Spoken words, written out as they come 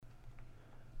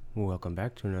Welcome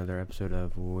back to another episode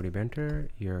of Woody Benter.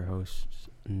 Your hosts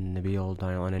Nabil,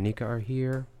 Daniel, and Anika are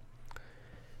here.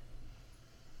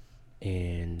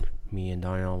 And me and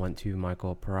Daniel went to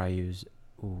Michael Parayu's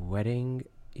wedding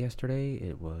yesterday.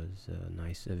 It was a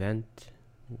nice event.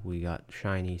 We got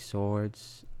shiny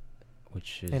swords,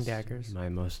 which is and daggers. my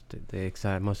most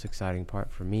exciting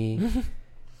part for me,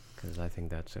 because I think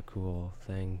that's a cool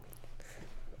thing.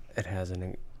 It has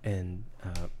an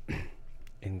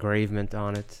engravement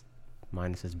on it.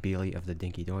 Mine says Beely of the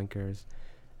Dinky Doinkers,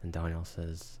 and Daniel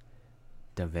says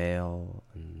De Vale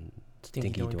and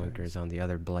Dinky Doinkers on the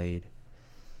other blade.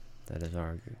 That is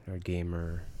our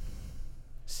gamer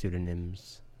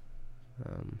pseudonyms.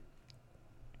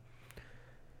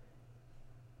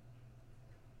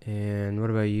 And what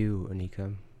about you,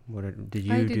 Anika? What did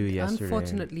you do yesterday?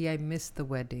 Unfortunately, I missed the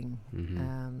wedding.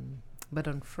 Mm-hmm. But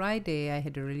on Friday, I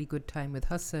had a really good time with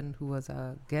Hassan, who was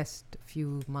a guest a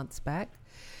few months back.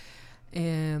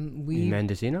 In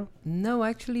Mendocino? No,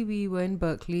 actually, we were in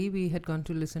Berkeley. We had gone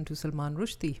to listen to Salman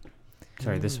Rushdie.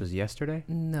 Sorry, this was yesterday?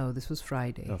 No, this was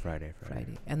Friday. Oh, Friday.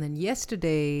 And then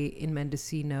yesterday in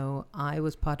Mendocino, I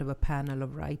was part of a panel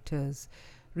of writers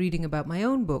reading about my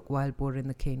own book, Wild Boar in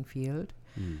the Cane Field,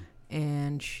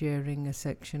 and sharing a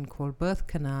section called Birth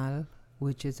Canal,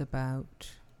 which is about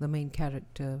the main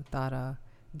character, Tara,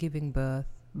 giving birth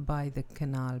by the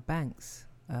canal banks.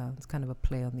 It's kind of a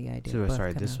play on the idea of birth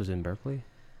canal. This was in Berkeley?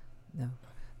 No.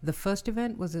 The first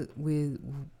event was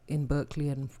in Berkeley,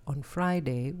 and on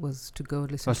Friday was to go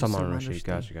listen to Salman Rushdie.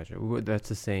 Gotcha. That's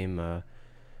the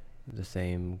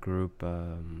same group.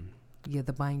 Yeah,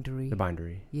 the Bindery. The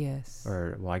Bindery. Yes.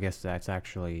 Or, well, I guess that's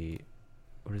actually,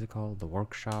 what is it called? The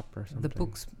workshop or something?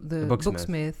 The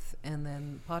Booksmith, and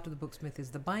then part of the Booksmith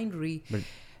is the Bindery,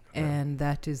 and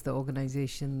that is the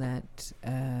organization that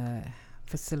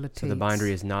facilitates. So the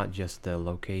Bindery is not just the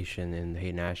location in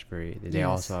Hayden-Ashbury. They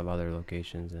also have other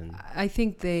locations. And I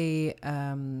think they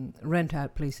rent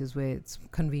out places where it's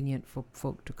convenient for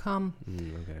folk to come.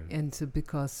 Okay. And so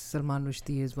because Salman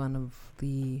Rushdie is one of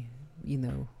the,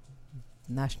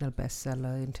 national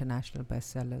bestseller, international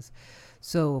bestsellers.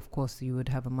 So, of course, you would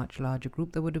have a much larger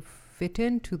group that would have fit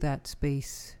into that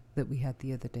space that we had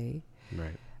the other day.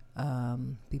 Right.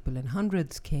 People in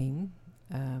hundreds came.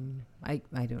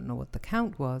 I don't know what the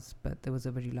count was, but there was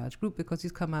a very large group because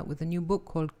he's come out with a new book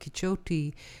called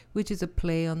Quixote, which is a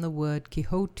play on the word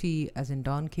Quixote, as in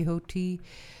Don Quixote,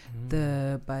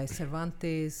 by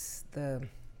Cervantes,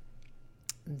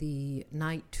 the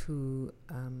knight who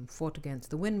fought against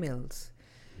the windmills.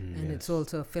 And it's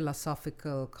also a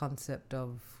philosophical concept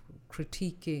of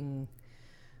critiquing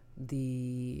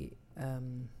the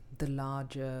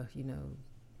larger,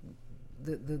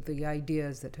 the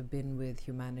ideas that have been with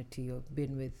humanity or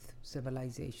been with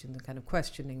civilization, and kind of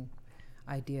questioning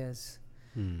ideas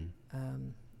and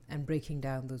breaking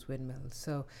down those windmills.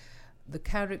 So the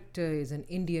character is an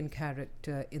Indian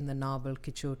character in the novel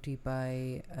Quixote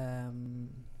by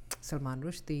Salman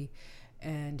Rushdie,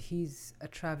 and he's a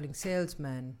traveling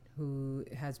salesman who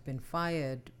has been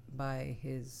fired by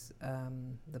his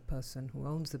the person who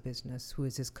owns the business, who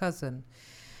is his cousin.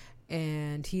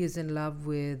 And he is in love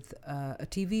with a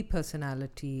TV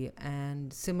personality,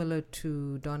 and similar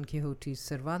to Don Quixote's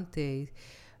Cervantes,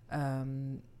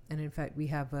 and in fact we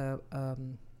have a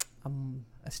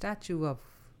statue of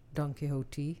Don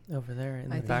Quixote over there in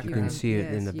the background. You can see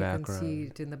it in the background. You can see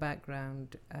it in the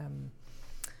background.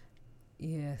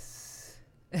 Yes.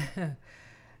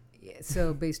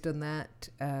 So based on that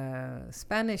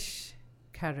Spanish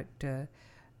character,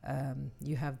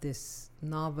 you have this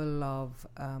novel of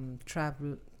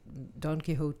travel, Don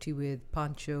Quixote with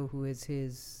Pancho, who is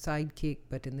his sidekick,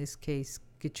 but in this case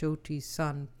Quixote's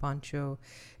son Pancho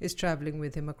is traveling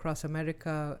with him across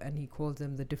America, and he calls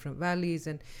them the different valleys,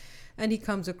 and he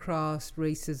comes across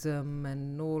racism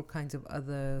and all kinds of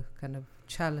other kind of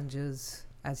challenges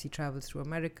as he travels through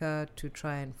America to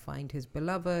try and find his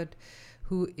beloved,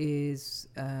 who is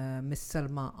Miss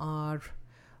Salma R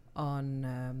on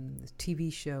a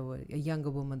TV show, a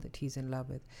younger woman that he's in love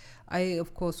with. I,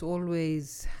 of course,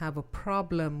 always have a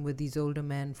problem with these older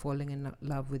men falling in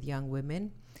love with young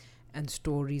women, and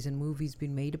stories and movies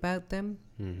being made about them.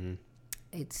 Mm-hmm.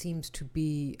 It seems to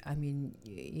be,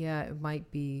 it might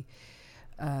be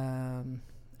an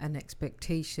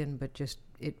expectation, but just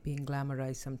it being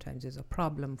glamorized sometimes is a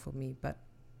problem for me. But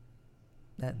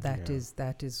that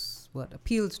is what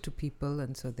appeals to people,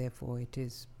 and so therefore it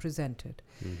is presented.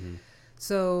 Mm-hmm.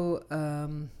 So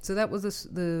that was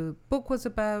the book was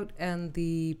about, and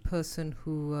the person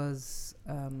who was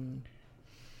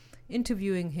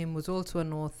interviewing him was also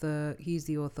an author. He's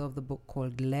the author of the book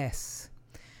called Less,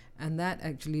 And that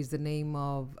actually is the name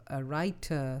of a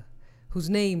writer whose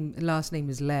last name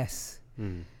is Less.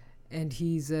 And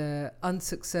he's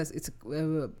unsuccessful. It's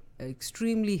an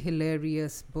extremely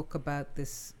hilarious book about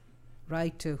this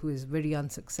writer who is very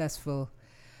unsuccessful,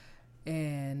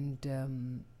 and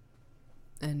I'm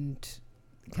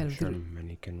sure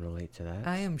many can relate to that.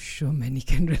 I am sure many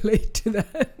can relate to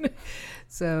that.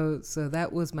 So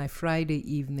that was my Friday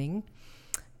evening.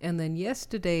 And then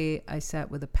yesterday I sat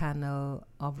with a panel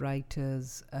of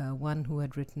writers, one who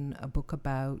had written a book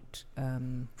about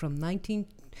the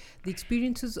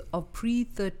experiences of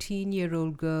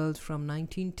pre-13-year-old girls from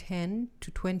 1910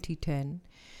 to 2010,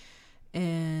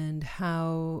 and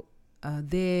how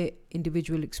their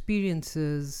individual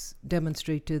experiences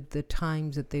demonstrated the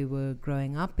times that they were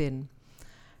growing up in.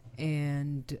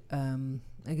 And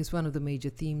I guess one of the major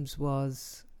themes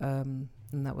was, and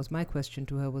that was my question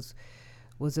to her, was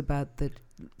about the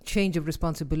change of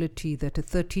responsibility, that a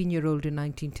 13-year-old in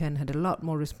 1910 had a lot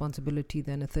more responsibility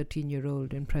than a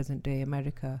 13-year-old in present-day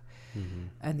America.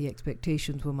 And the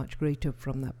expectations were much greater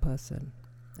from that person.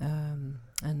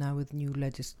 And now with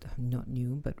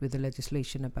with the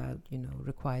legislation about,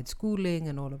 required schooling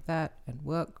and all of that, and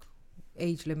work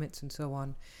age limits and so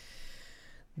on,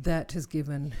 that has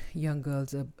given young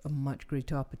girls a much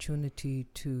greater opportunity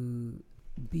to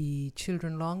be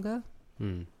children longer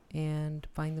and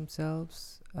find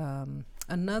themselves.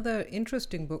 Another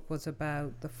interesting book was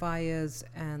about the fires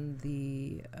and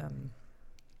the,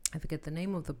 I forget the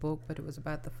name of the book, but it was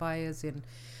about the fires in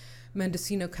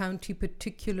Mendocino County,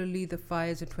 particularly the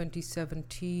fires in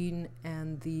 2017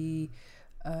 and the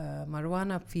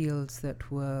marijuana fields that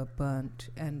were burnt,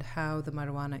 and how the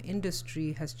marijuana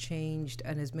industry has changed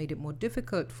and has made it more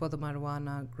difficult for the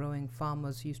marijuana growing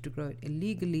farmers who used to grow it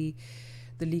illegally.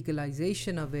 The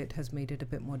legalization of it has made it a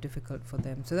bit more difficult for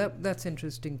them. So that's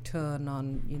interesting turn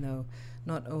on,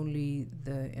 not only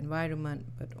the environment,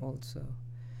 but also.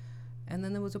 And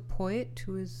then there was a poet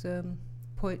who is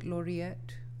poet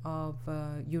laureate of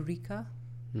Eureka.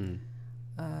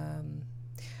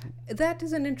 That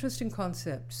is an interesting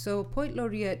concept. So poet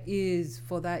laureate is,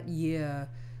 for that year,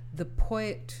 the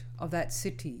poet of that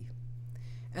city.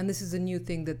 And this is a new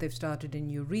thing that they've started in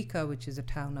Eureka, which is a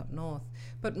town up north.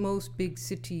 But most big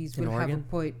cities will have a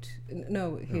poet.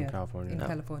 No, here in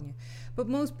California. But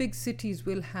most big cities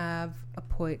will have a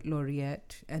poet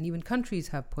laureate, and even countries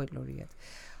have poet laureates.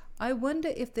 I wonder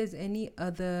if there's any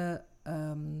other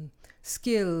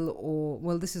skill, or,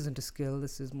 well, this isn't a skill,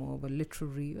 this is more of a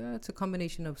literary, it's a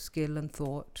combination of skill and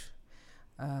thought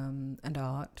and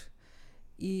art.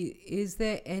 Is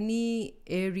there any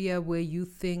area where you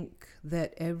think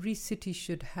that every city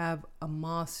should have a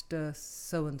master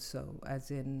so-and-so,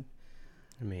 as in...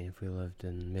 I mean, if we lived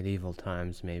in medieval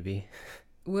times, maybe.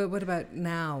 Well, what about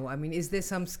now? I mean, is there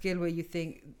some skill where you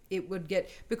think it would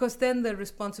get... Because then the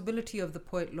responsibility of the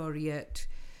poet laureate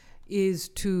is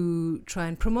to try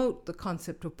and promote the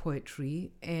concept of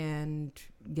poetry and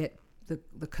get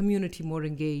the community more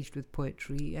engaged with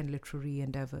poetry and literary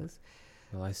endeavors.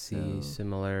 Well, I see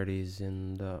similarities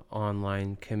in the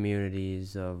online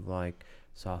communities of like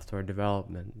software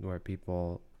development, where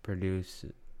people produce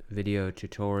video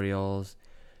tutorials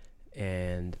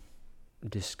and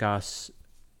discuss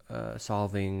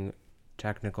solving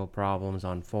technical problems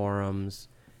on forums,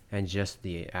 and just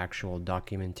the actual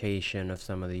documentation of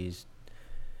some of these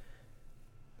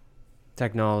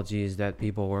technologies that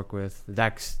people work with.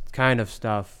 That kind of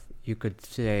stuff, you could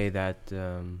say that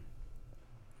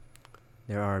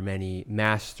there are many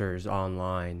masters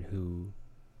online who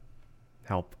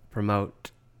help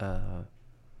promote.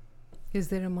 Is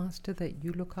there a master that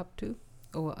you look up to?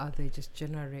 Or are they just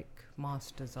generic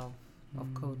masters of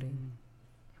coding?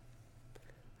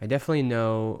 I definitely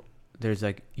know there's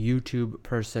like YouTube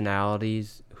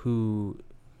personalities who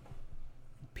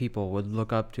people would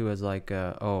look up to as like,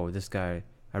 this guy,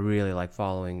 I really like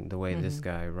following the way this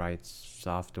guy writes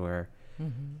software.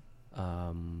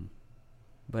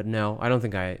 But no, I don't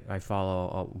think I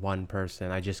follow one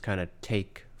person. I just kind of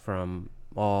take from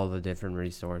all the different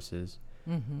resources.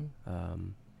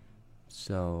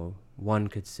 So one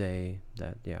could say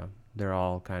that, yeah, they're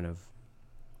all kind of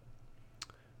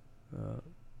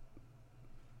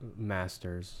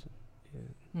masters.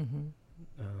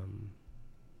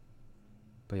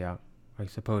 But yeah, I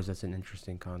suppose that's an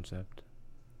interesting concept.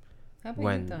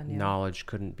 When knowledge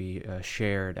couldn't be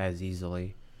shared as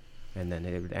easily, and then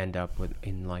it would end up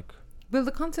Well,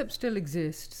 the concept still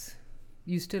exists.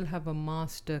 You still have a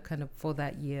master kind of for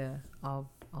that year of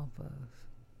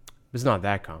it's not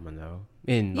that common though.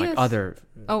 In like other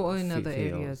in other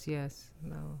areas, yes.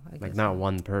 No, I like not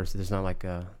one person. There's not like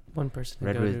a one person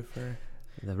Redwood, to go to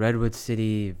for the Redwood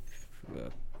City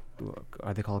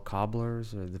are they called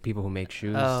cobblers, or the people who make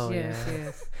shoes? Oh, yes, yeah.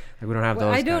 yes. Like, we don't have Well,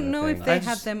 those. I don't kind of know if things. they I have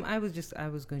just- them. I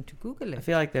was going to Google it. I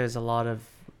feel like there's a lot of,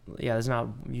 there's not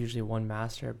usually one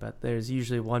master, but there's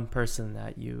usually one person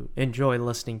that you enjoy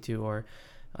listening to or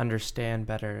understand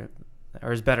better,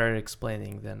 or is better at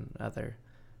explaining than other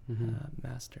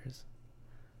masters.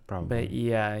 Probably. But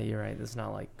yeah, you're right. It's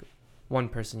not like one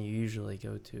person you usually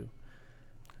go to.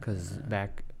 Because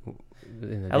back in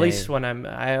the At day, least when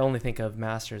I only think of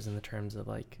masters in the terms of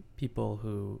like people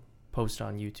who post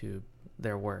on YouTube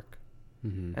their work.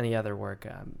 Any other work,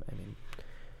 I mean,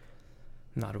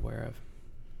 not aware of.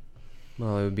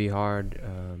 well, it would be hard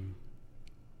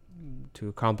to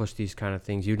accomplish these kind of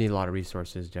things. You need a lot of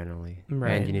resources generally,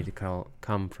 Right. and you need to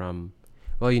come from.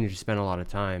 Well, you need to spend a lot of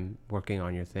time working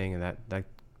on your thing, and that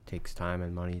takes time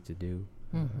and money to do.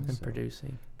 Mhm. And So-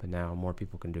 producing. But now more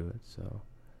people can do it. So,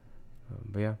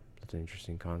 but yeah, that's an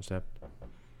interesting concept.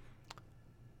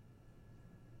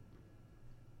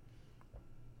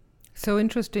 So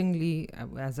interestingly,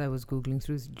 as I was googling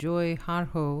through, Joy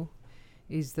Harho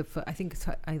is I think it's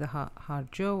either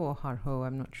Harjo or Harho.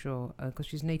 I'm not sure because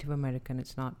she's Native American.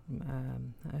 It's not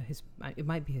it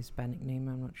might be Hispanic name.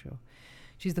 I'm not sure.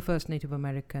 She's the first Native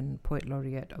American poet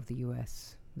laureate of the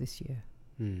U.S. this year.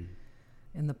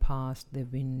 In the past, they've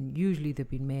been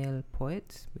male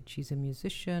poets, but she's a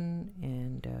musician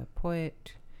and a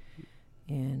poet,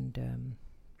 and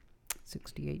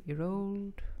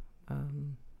 68-year-old.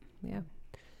 Yeah,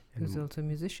 who's And, also a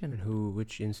musician. and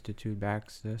which institute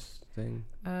backs this thing?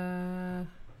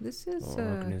 This is Or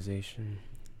organization?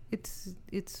 it's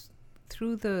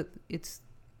through it's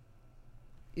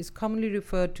commonly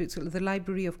referred to. It's the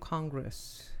Library of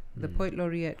Congress. The Poet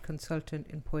Laureate Consultant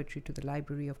in Poetry to the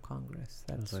Library of Congress.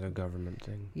 That's like a government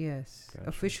thing. Yes, Gotcha.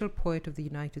 official poet of the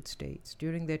United States.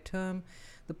 During their term,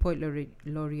 the Poet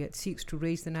Laureate seeks to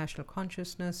raise the national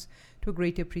consciousness to a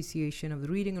greater appreciation of the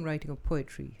reading and writing of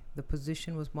poetry. The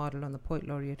position was modeled on the Poet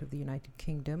Laureate of the United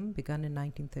Kingdom, begun in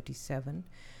 1937,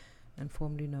 and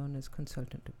formerly known as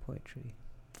Consultant of Poetry.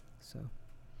 So,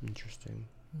 Interesting.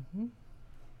 mhm.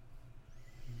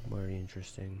 Very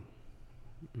interesting.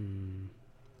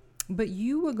 But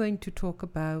you were going to talk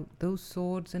about those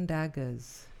swords and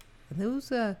daggers. And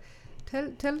those are.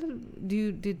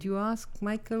 Did you ask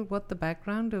Michael what the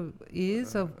background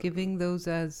is of giving those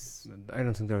as? I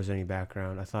don't think there was any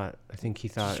background. I think he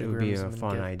thought it would be a Groomsman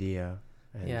fun gift. idea.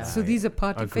 And Yeah. So these are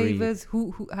party agreed. favors.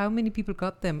 Who? How many people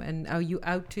got them? And are you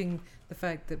outing the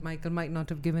fact that Michael might not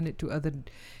have given it to other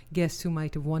guests who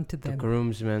might have wanted the them?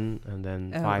 groomsman, and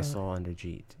then Oh. Faisal and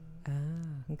Ajit.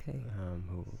 Okay.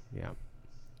 Yeah.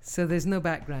 So there's no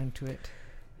background to it.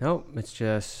 Nope,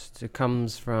 it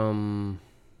comes from.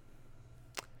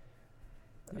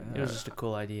 It was just a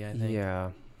cool idea, I think.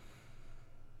 Yeah.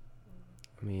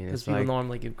 I mean, Because it's people like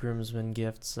normally give groomsmen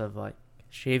gifts of like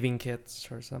shaving kits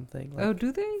or something. Like Oh,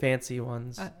 do they? fancy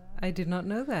ones. I did not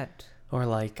know that. Or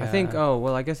like. I think. Oh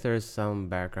well, I guess there is some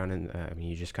background in. I mean,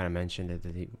 you just kind of mentioned it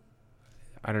that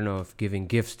I don't know if giving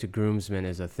gifts to groomsmen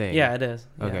is a thing. Yeah, it is.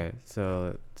 Yeah. Okay,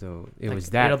 so it Like, was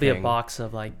that. It'll be a thing. box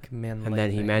of like men. And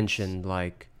then he mentioned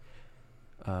like,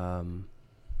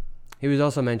 he was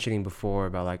also mentioning before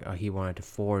about like he wanted to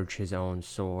forge his own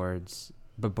swords,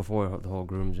 but before the whole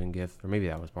groomsman gift, or maybe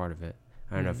that was part of it.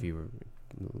 I don't know if you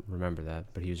remember that,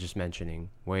 but he was just mentioning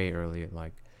way earlier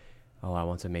like, oh, I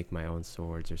want to make my own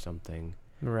swords or something.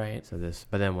 Right. So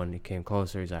but then when it came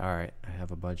closer, he's like, all right, I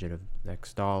have a budget of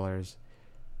X dollars.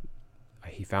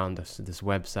 He found this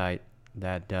website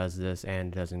that does this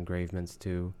and does engravements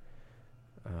too.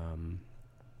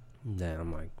 Then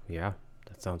I'm like, yeah,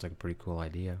 that sounds like a pretty cool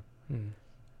idea.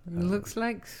 Looks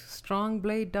like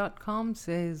strongblade.com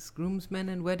says groomsmen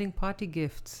and wedding party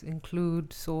gifts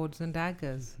include swords and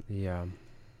daggers. Yeah,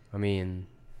 I mean,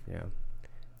 yeah.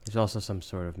 There's also some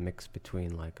sort of mix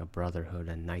between like a brotherhood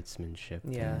and knightsmanship.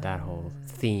 Yeah. And that whole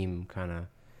theme kind of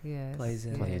Yes. Plays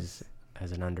in. plays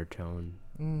as an undertone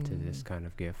to this kind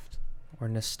of gift. Or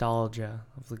nostalgia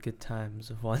of the good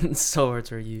times of when swords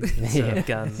were used instead of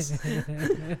guns.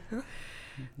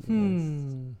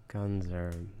 Hmm. Guns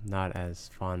are not as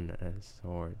fun as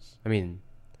swords. I mean,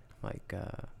 like,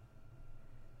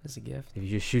 As a gift. if you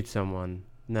just shoot someone.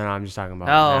 No, I'm just talking about.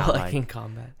 Oh, now, like in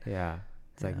combat. yeah.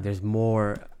 It's like Yeah. there's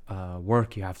more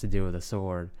work you have to do with a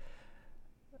sword.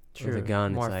 True. With a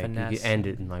gun, More it's like you finesse can end it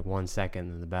and- in like 1 second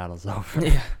and the battle's over.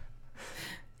 Yeah.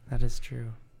 That is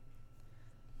true.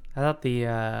 I thought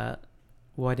the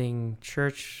wedding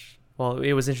church. Well,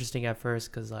 it was interesting at first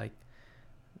because like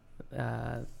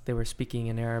they were speaking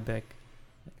in Arabic.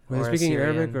 Were they or speaking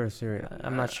Assyrian. Arabic or Assyrian?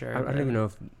 I'm not sure. I don't even know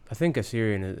if. I think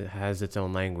Assyrian has its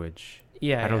own language.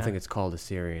 Yeah. I don't think it's called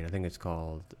Assyrian. I think it's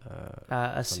called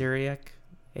Assyriac.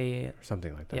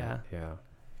 something like that. Yeah.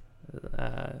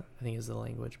 I think is the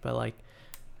language, but like.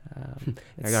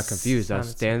 I got confused. I was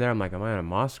standing there. I'm like, am I in a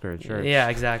mosque or a church? Yeah,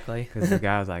 exactly. Because the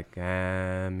guy was like,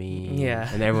 Ameen. Yeah.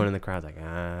 And everyone in the crowd's like,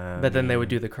 Ameen. But then they would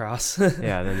do the cross.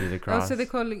 Yeah, then do the cross. Also, they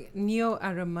call it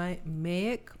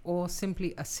Neo-Aramaic or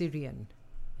simply Assyrian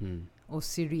or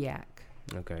Syriac.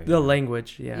 Okay. The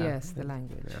language, yeah. Yes, the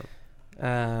language.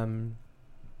 Yeah.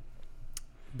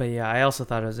 But yeah, I also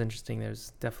thought it was interesting.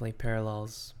 There's definitely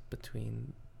parallels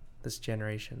between this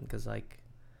generation, because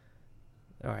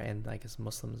and I guess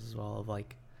Muslims as well, of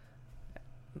like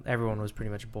everyone was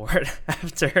pretty much bored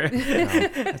after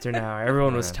an hour.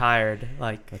 Everyone was tired.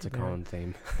 Like that's a common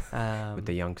theme with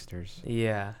the youngsters.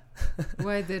 Yeah.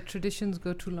 Why the traditions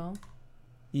go too long?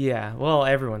 Yeah, well,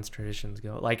 everyone's traditions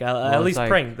go like at least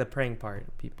like, the praying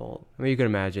part. People. I mean, you can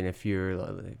imagine if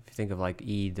you think of like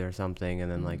Eid or something, and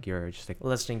then like you're just like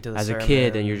listening to the as sermon. A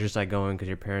kid, and you're just like going because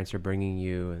your parents are bringing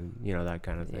you, and that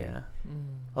kind of thing. Yeah.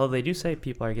 Although they do say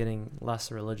people are getting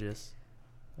less religious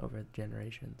over the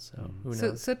generations, so who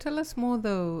knows? So tell us more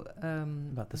though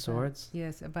about the swords.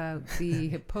 Yes, about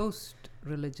the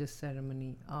post-religious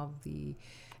ceremony of the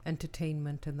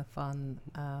entertainment and the fun.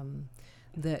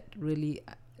 That really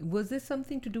was this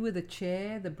something to do with the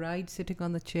chair, the bride sitting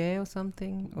on the chair or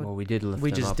something? Or we did lift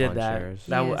we them just up did on that. Chairs.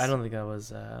 I don't think that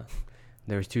was.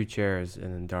 There was 2 chairs,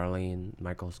 and then Darlene,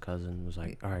 Michael's cousin, was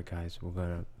like, "All right, guys, we're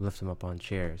gonna lift them up on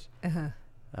chairs."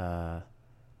 What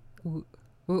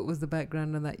was the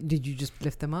background on that? Did you just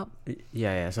lift them up?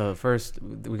 Yeah. So first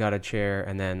we got a chair,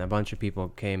 and then a bunch of people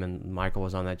came, and Michael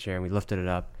was on that chair, and we lifted it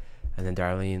up, and then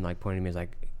Darlene like pointed at me, was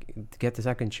like, "Get the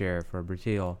second chair for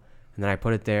Bertil." And then I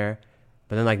put it there,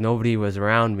 but then like nobody was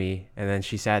around me, and then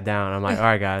she sat down. I'm like, all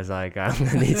right, guys, like I'm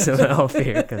gonna need some help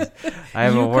here because I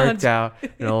haven't worked out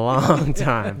in a long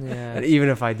time. Yeah. And even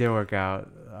if I did work out,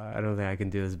 I don't think I can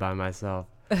do this by myself.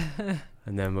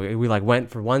 And then we like went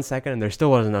for 1 second, and there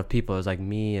still wasn't enough people. It was like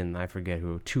me and I forget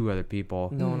who, 2 other people.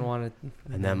 No one wanted.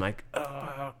 And then I'm like,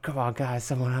 oh, come on, guys,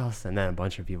 someone else. And then a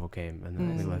bunch of people came, and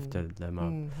then we lifted them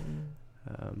up.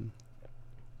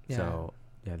 Yeah. So.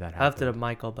 Yeah, that happened. I left it at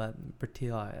Michael, but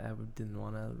Bertil, I didn't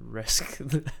want to risk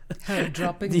her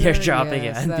dropping. Dropping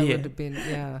yes, it. That would have been,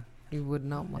 you would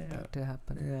not want that to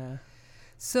happen. Yeah.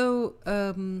 So,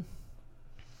 and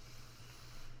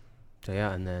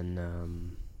then,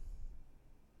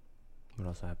 what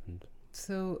else happened?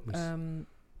 So, can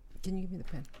you give me the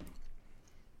pen?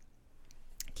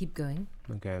 Keep going.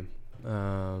 Okay.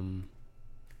 So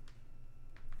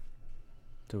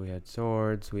we had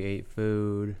swords, we ate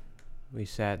food. We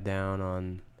sat down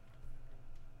on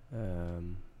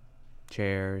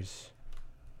chairs.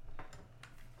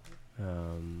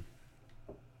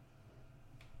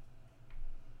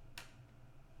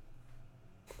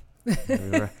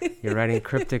 You're writing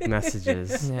cryptic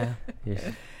messages. Yeah.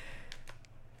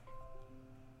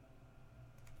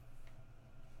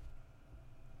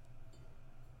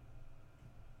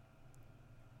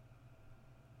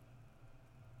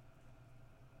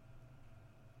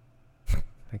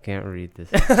 I can't read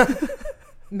this.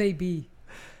 Maybe.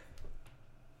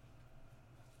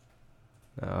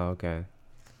 Oh, okay.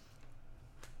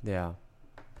 Yeah.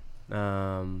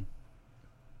 I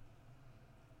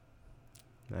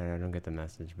don't get the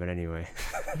message, but anyway.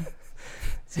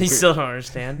 You still don't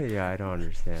understand? Yeah, I don't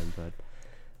understand, but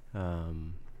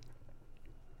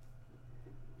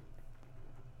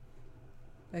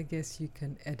I guess you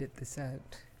can edit this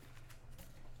out.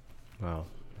 Well,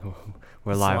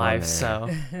 we're live, so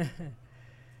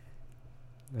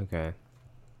okay.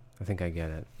 I think I get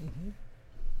it.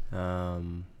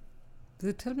 So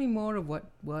tell me more of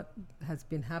what has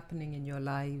been happening in your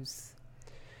lives.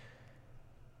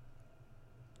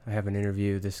 I have an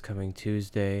interview this coming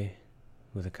Tuesday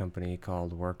with a company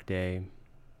called Workday.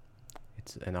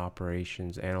 It's an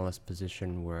operations analyst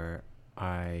position where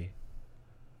I'm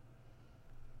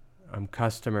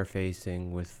customer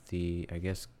facing with the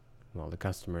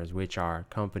customers, which are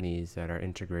companies that are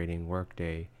integrating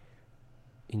Workday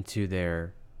into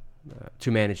their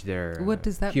to manage their what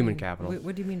does that human mean? capital.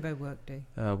 What do you mean by Workday?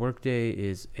 Workday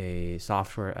is a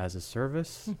software as a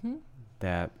service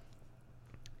that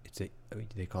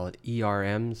they call it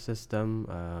ERM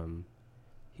system,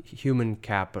 human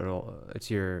capital.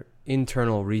 It's your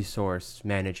internal resource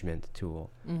management tool,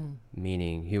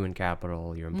 meaning human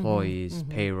capital, your employees,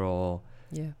 payroll,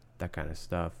 that kind of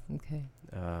stuff. Okay.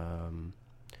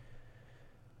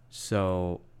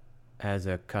 So as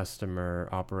a customer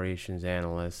operations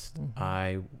analyst,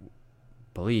 I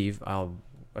believe I'll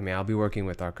be working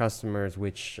with our customers,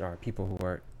 which are people who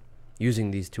are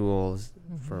using these tools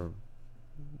for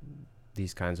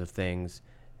these kinds of things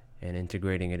and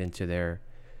integrating it into their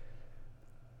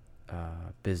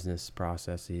business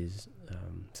processes.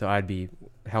 So I'd be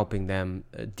helping them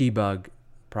debug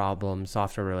problems,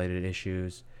 software-related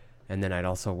issues, and then I'd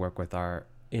also work with our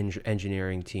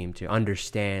engineering team to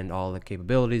understand all the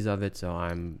capabilities of it, so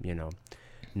I'm,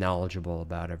 knowledgeable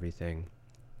about everything,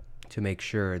 to make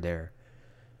sure they're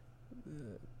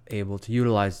able to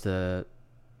utilize the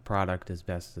product as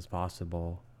best as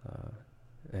possible,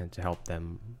 and to help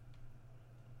them.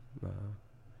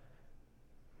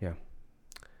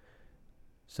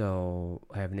 So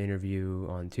I have an interview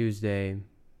on Tuesday,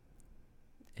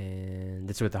 and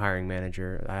it's with the hiring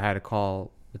manager. I had a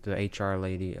call with the HR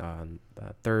lady on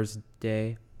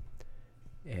Thursday,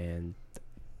 and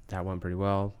that went pretty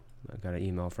well. I got an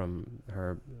email from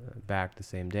her back the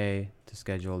same day to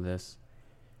schedule this,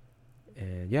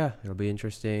 and yeah, it'll be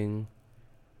interesting.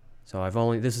 So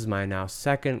this is my now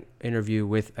second interview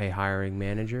with a hiring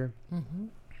manager,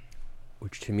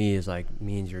 which to me is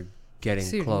means you're getting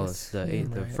Serious. close. The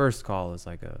Right. first call is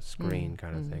like a screen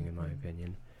kind of thing, in my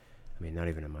opinion. I mean, not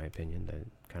even in my opinion, that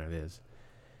kind of is.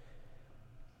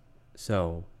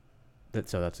 So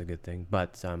that's a good thing.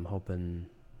 But I'm hoping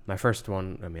my first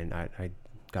one, I mean, I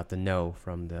got the no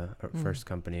from the first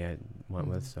company I went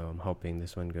with, so I'm hoping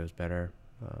this one goes better.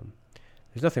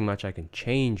 There's nothing much I can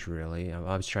change, really.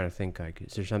 I was trying to think,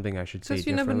 is there something I should say Because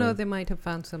you differently? never know, they might have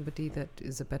found somebody that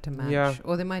is a better match. Yeah.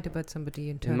 Or they might have had somebody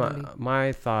internally.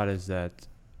 My thought is that,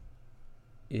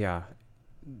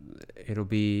 it'll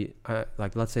be,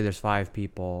 let's say there's 5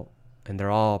 people, and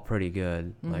they're all pretty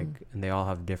good, and they all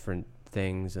have different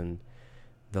things, and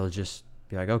they'll just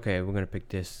be like, okay, we're going to pick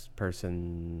this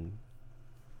person.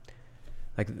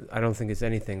 I don't think it's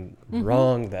anything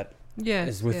wrong that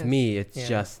is with me. It's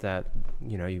just that,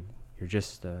 you're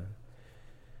just a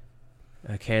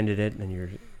candidate,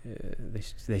 and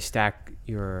they stack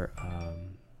your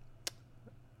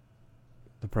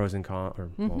the pros and cons, or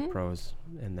pros,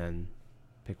 and then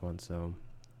pick one. So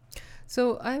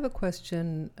I have a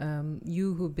question.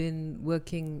 You who've been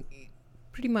working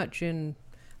pretty much in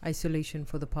isolation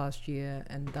for the past year,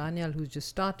 and Daniel, who's just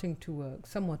starting to work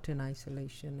somewhat in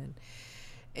isolation,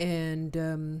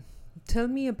 and tell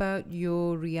me about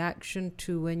your reaction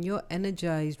to when you're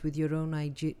energized with your own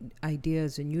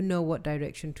ideas, and you know what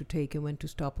direction to take, and when to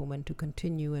stop, and when to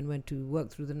continue, and when to work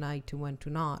through the night, and when to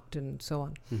not, and so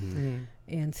on.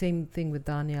 And same thing with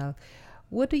Daniel.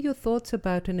 What are your thoughts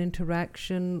about an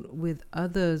interaction with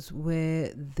others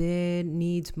where their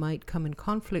needs might come in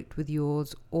conflict with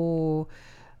yours, or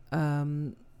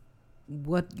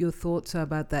what your thoughts are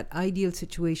about that ideal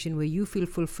situation where you feel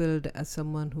fulfilled as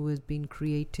someone who has been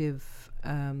creative,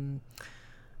 but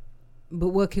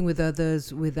working with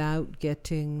others without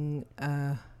getting,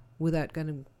 without kind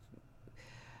of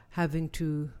having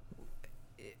to,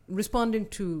 responding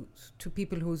to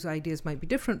people whose ideas might be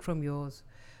different from yours,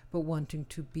 but wanting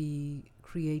to be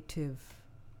creative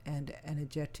and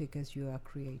energetic as you are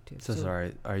creative. So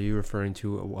sorry, are you referring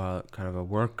to kind of a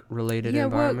work-related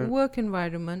environment? Work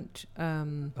environment.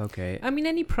 Okay. I mean,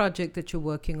 any project that you're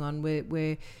working on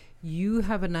where you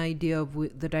have an idea of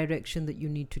the direction that you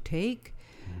need to take,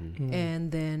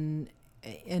 and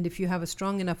if you have a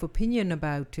strong enough opinion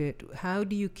about it, how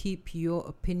do you keep your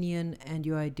opinion and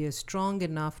your ideas strong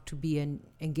enough to be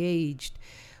engaged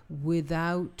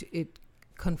without it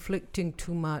conflicting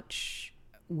too much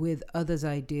with others'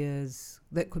 ideas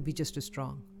that could be just as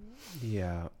strong?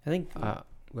 I think well,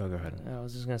 go ahead. I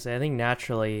was just gonna say, I think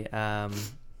naturally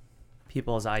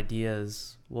people's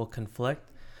ideas will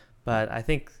conflict, but I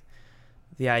think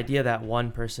the idea that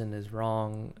one person is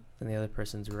wrong and the other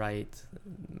person's right,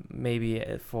 maybe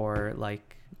for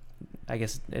I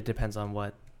guess it depends on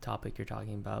what topic you're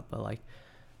talking about, but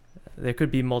there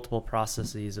could be multiple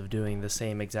processes of doing the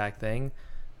same exact thing.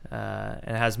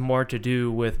 And it has more to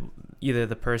do with either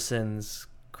the person's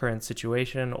current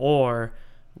situation or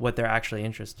what they're actually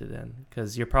interested in,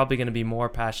 because you're probably going to be more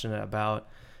passionate about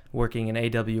working in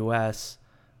AWS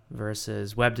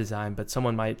versus web design, but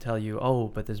someone might tell you, oh,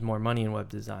 but there's more money in web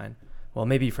design. Well,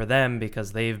 maybe for them,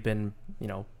 because they've been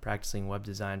practicing web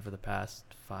design for the past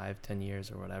 5-10 years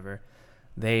or whatever,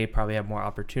 they probably have more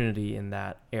opportunity in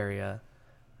that area.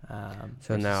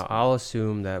 So now I'll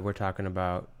assume that we're talking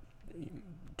about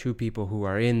 2 people who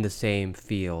are in the same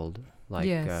field,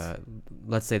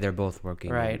 let's say they're both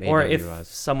working right, in or AWS. if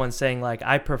someone's saying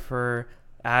I prefer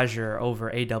Azure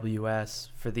over AWS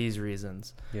for these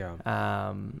reasons,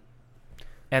 and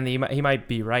he might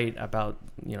be right about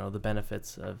the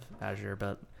benefits of Azure,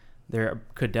 but there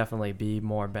could definitely be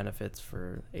more benefits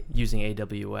for using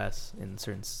AWS in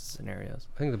certain scenarios.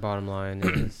 I think the bottom line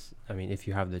is, I mean, if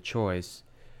you have the choice,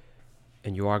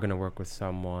 and you are going to work with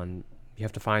someone, you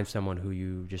have to find someone who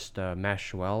you just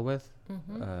mesh well with,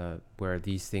 where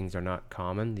these things are not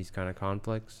common, these kind of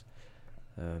conflicts.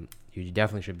 You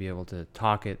definitely should be able to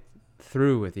talk it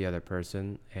through with the other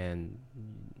person, and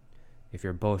if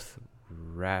you're both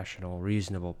rational,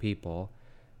 reasonable people,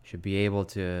 should be able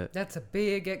to... That's a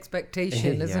big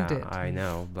expectation, isn't it? I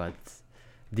know, but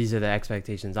these are the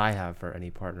expectations I have for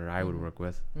any partner I would work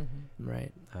with.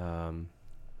 Right.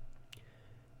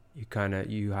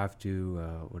 You have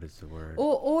to, what is the word?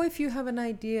 Or if you have an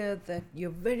idea that you're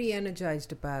very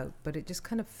energized about, but it just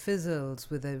kind of fizzles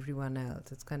with everyone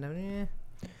else. It's kind of,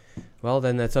 Well,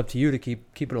 then that's up to you to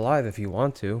keep it alive if you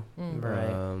want to.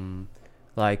 Right.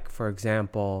 Like, for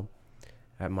example,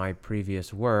 at my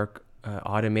previous work,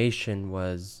 automation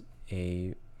was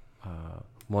an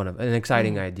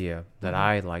exciting idea that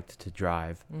I liked to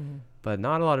drive. But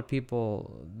not a lot of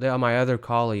people, my other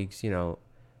colleagues,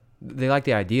 they like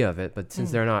the idea of it, but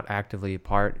since they're not actively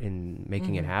part in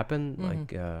making it happen,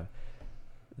 like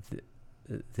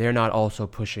they're not also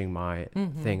pushing my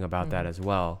thing about that as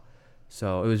well.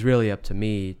 So it was really up to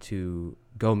me to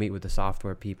go meet with the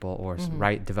software people or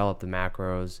develop the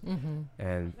macros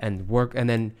and work, and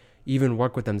then even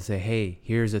work with them to say, hey,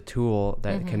 here's a tool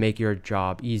that can make your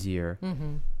job easier,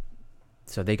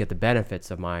 so they get the benefits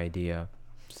of my idea.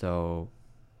 So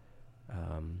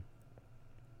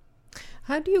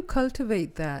how do you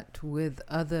cultivate that with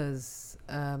others?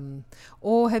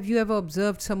 Or have you ever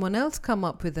observed someone else come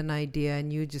up with an idea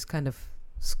and you just kind of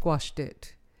squashed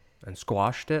it? And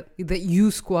squashed it? That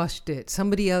you squashed it.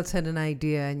 Somebody else had an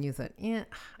idea and you thought, I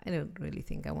don't really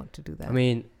think I want to do that. I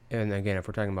mean, and again, if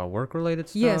we're talking about work-related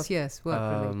stuff... Yes,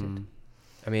 work-related.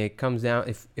 I mean, it comes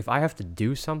down... If I have to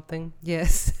do something...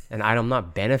 Yes. And I'm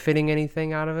not benefiting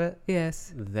anything out of it...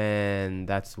 Yes. Then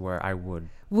that's where I would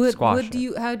squash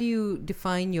it. How do you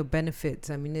define your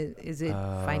benefits? I mean, is it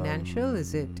financial?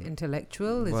 Is it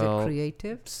intellectual? Is it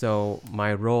creative? So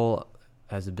my role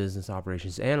as a business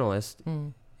operations analyst...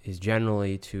 is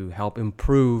generally to help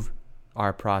improve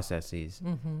our processes.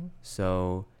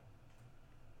 So,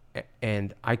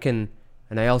 and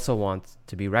I also want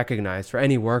to be recognized for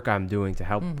any work I'm doing to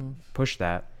help push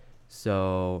that.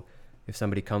 So if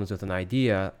somebody comes with an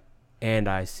idea and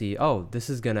I see, this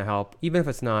is going to help, even if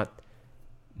it's not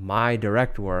my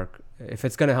direct work, if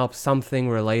it's going to help something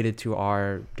related to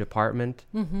our department,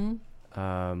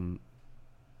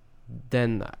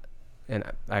 then... And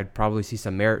I'd probably see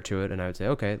some merit to it, and I would say,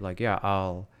 okay,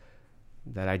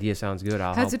 that idea sounds good.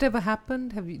 Has it ever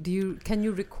happened? Can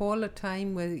you recall a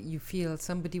time where you feel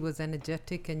somebody was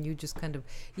energetic and you just kind of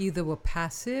either were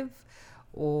passive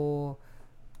or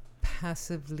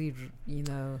passively,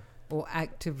 or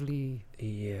actively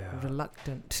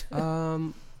reluctant?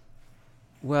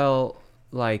 Well,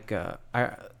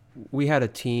 we had a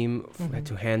team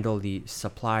to handle the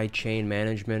supply chain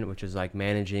management, which is like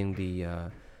managing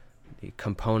the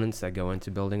components that go into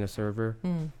building a server.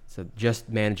 So just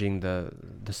managing the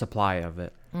supply of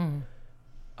it.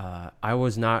 I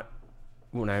was not,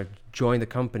 when I joined the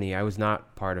company, I was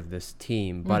not part of this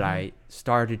team, but I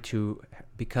started to,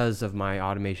 because of my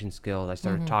automation skills, I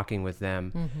started talking with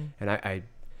them, and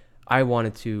I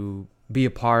wanted to be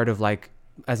a part of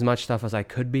as much stuff as I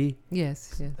could be.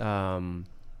 Yes.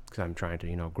 Because I'm trying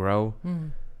to grow.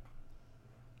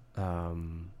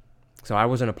 So I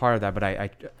wasn't a part of that, but I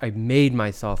made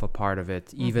myself a part of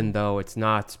it, even though it's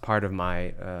not part of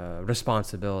my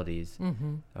responsibilities.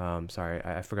 Sorry,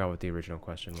 I forgot what the original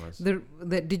question was.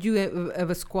 Did you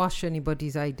ever squash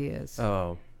anybody's ideas?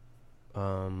 I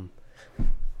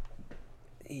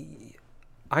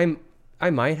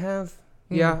might have.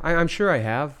 Yeah, I'm sure I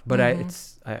have, but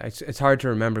it's hard to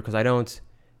remember because I don't.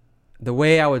 The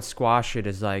way I would squash it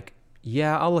is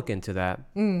I'll look into that,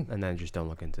 and then just don't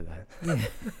look into that.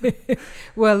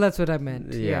 Well, that's what I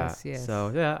meant. Yeah. Yes.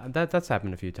 So that's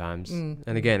happened a few times, and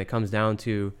again, it comes down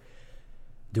to: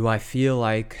 do I feel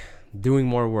like doing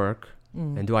more work,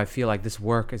 and do I feel like this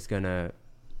work is gonna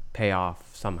pay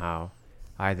off somehow?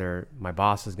 Either my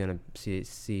boss is gonna see,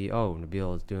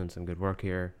 Nabil is doing some good work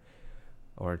here,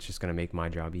 or it's just gonna make my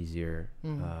job easier.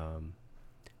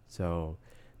 So.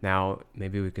 Now,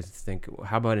 maybe we could think,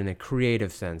 how about in a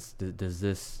creative sense?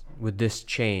 Would this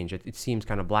change? It seems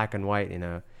kind of black and white in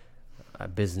a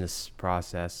business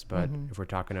process, but if we're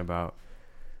talking about,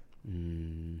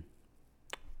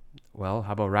 how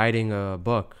about writing a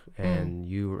book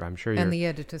and I'm sure and the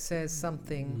editor says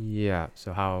something. Yeah.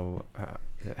 So how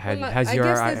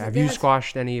have you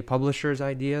squashed any publishers'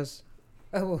 ideas?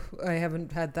 Oh, I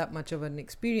haven't had that much of an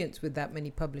experience with that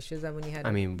many publishers. I've only had.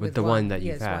 I mean, with the one that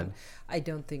you've had. One. I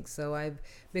don't think so.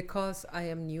 Because I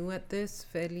am new at this,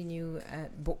 fairly new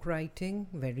at book writing,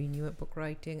 very new at book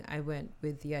writing. I went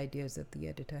with the ideas that the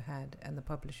editor had and the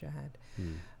publisher had.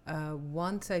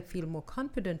 Once I feel more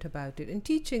confident about it, in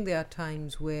teaching, there are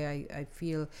times where I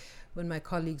feel when my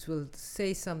colleagues will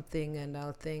say something and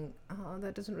I'll think, oh,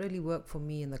 that doesn't really work for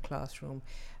me in the classroom.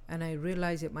 And I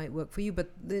realize it might work for you, but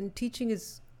then teaching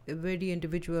is a very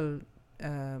individual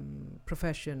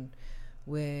profession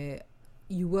where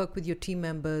you work with your team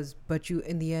members, but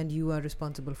in the end, you are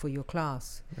responsible for your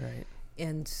class. Right.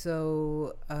 And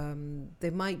so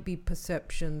there might be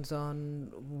perceptions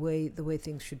on the way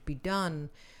things should be done.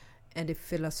 And if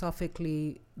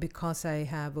philosophically, because I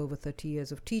have over 30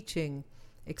 years of teaching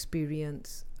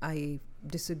experience, I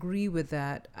disagree with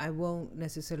that, I won't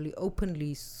necessarily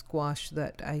openly squash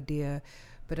that idea,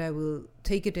 but I will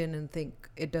take it in and think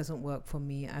it doesn't work for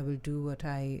me. I will do what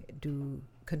I do,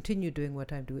 continue doing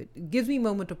what I do. It gives me a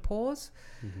moment of pause,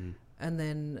 and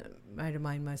then I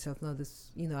remind myself, no,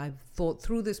 this, I've thought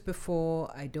through this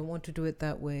before. I don't want to do it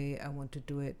that way. I want to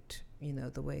do it,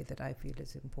 the way that I feel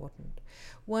is important.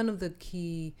 One of the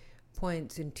key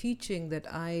points in teaching that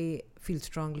I feel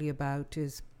strongly about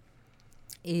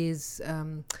is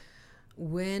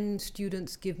when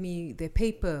students give me their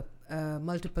paper,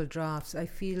 multiple drafts, I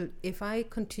feel if I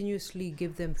continuously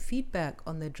give them feedback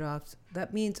on their drafts,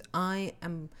 that means I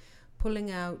am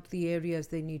pulling out the areas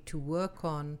they need to work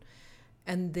on,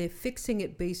 and they're fixing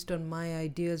it based on my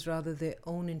ideas rather their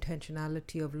own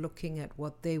intentionality of looking at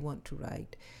what they want to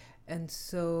write. And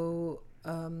so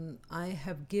I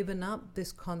have given up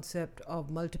this concept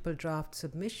of multiple draft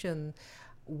submission.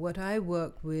 What I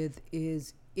work with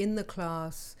is in the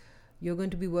class, you're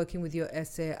going to be working with your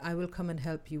essay. I will come and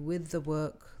help you with the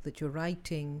work that you're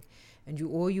writing, and you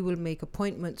will make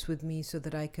appointments with me so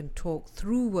that I can talk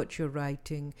through what you're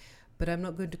writing. But I'm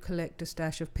not going to collect a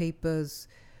stash of papers,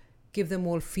 give them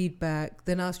all feedback,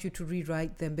 then ask you to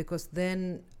rewrite them, because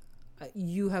then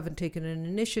you haven't taken an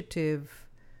initiative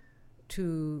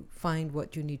to find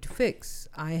what you need to fix.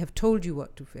 I have told you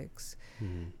what to fix.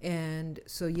 And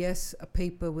so yes, a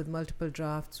paper with multiple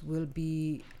drafts will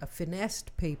be a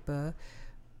finessed paper,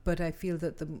 but I feel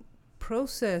that the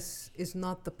process is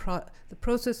not the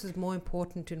process is more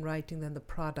important in writing than the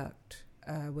product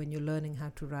when you're learning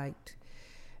how to write.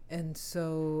 And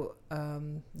so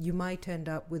you might end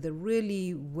up with a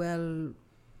really well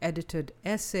edited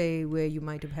essay where you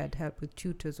might have had help with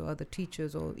tutors or other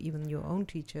teachers or even your own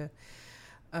teacher.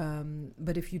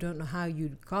 But if you don't know how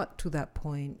you got to that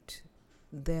point,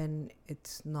 then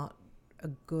it's not a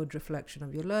good reflection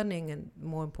of your learning. And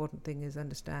more important thing is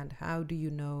understand, how do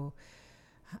you know,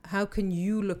 how can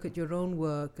you look at your own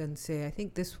work and say, I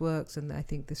think this works and I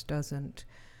think this doesn't.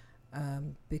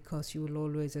 Because you will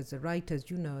always, as a writer, as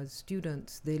you know, as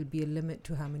students, there'll be a limit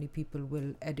to how many people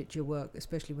will edit your work,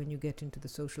 especially when you get into the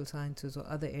social sciences or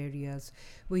other areas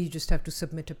where you just have to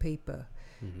submit a paper.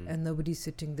 And nobody's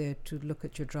sitting there to look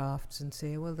at your drafts and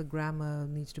say, well, the grammar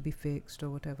needs to be fixed or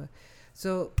whatever.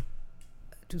 So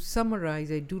to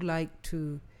summarize, I do like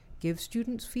to give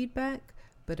students feedback,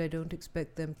 but I don't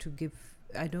expect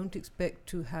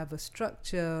to have a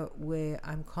structure where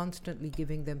I'm constantly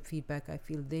giving them feedback. I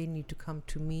feel they need to come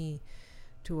to me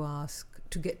to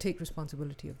take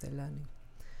responsibility of their learning.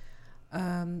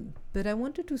 But I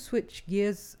wanted to switch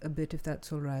gears a bit, if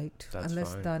that's all right.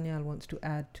 Unless fine. Daniel wants to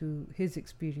add to his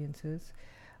experiences.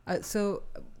 So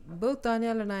both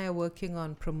Daniel and I are working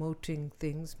on promoting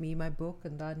things, me, my book,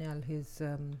 and Daniel, his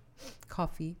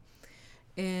coffee.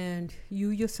 And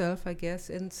you yourself, I guess.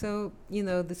 And so,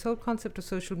 this whole concept of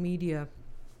social media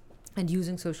and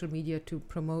using social media to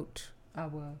promote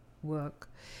our work.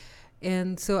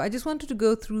 And so I just wanted to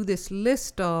go through this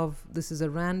list this is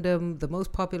the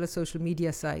most popular social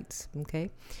media sites,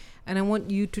 okay? And I want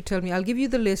you to tell me, I'll give you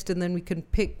the list and then we can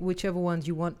pick whichever ones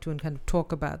you want to and kind of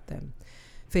talk about them.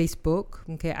 Facebook,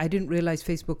 okay, I didn't realize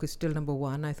Facebook is still number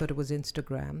one. I thought it was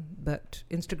Instagram, but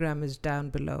Instagram is down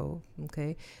below,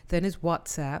 okay? Then is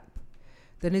WhatsApp,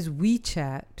 then is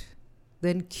WeChat,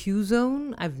 then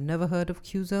Qzone. I've never heard of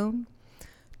Qzone.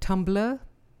 Tumblr,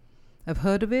 I've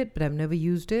heard of it, but I've never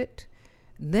used it.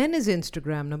 Then is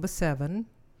Instagram, number 7.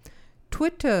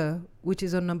 Twitter, which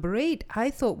is on number 8, I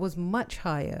thought was much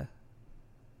higher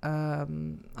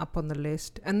up on the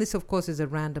list. And this, of course, is a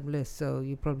random list, so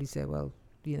you probably say, well,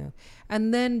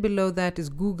 And then below that is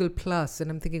Google Plus, and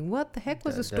I'm thinking, what the heck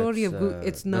was the story of Google?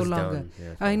 It's no longer.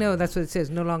 I know, that's what it says,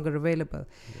 no longer available.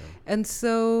 Yeah. And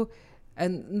so,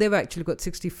 and they've actually got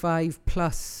 65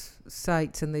 plus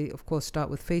sites, and they of course start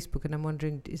with Facebook. And I'm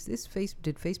wondering, did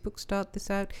Facebook start this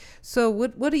out? So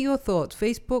what are your thoughts?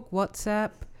 Facebook,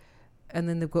 WhatsApp, and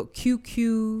then they've got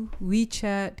QQ,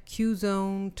 WeChat,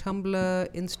 Qzone,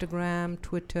 Tumblr, Instagram,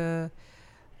 Twitter,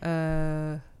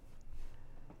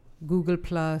 Google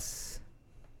Plus,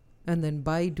 and then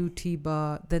Baidu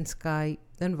T-Bar, then Skype,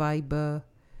 then Viber,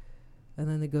 and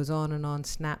then it goes on and on,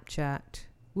 Snapchat.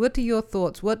 What are your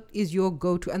thoughts? What is your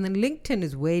go-to? And then LinkedIn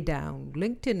is way down.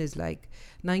 LinkedIn is like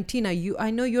 19. I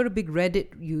know you're a big Reddit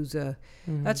user.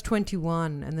 Mm-hmm. That's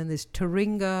 21. And then there's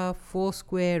Taringa,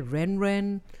 Foursquare,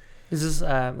 RenRen. Is this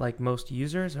like most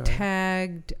users? Or?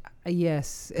 Tagged.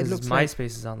 Yes. It looks MySpace like,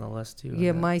 is on the list too.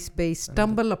 Yeah, MySpace.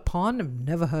 Stumble Upon. I've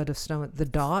never heard of The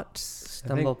Dots.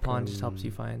 Stumble Upon just helps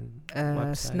you find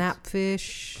websites.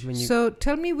 Snapfish. I mean, So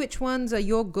tell me which ones are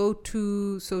your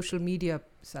go-to social media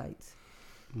sites.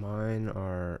 Mine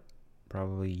are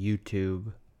probably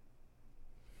YouTube.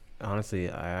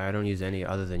 Honestly, I don't use any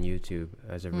other than YouTube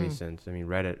as of recent. I mean,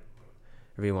 Reddit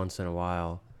every once in a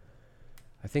while.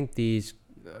 I think these,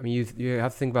 I mean, you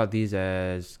have to think about these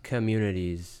as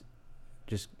communities.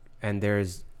 And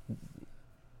there's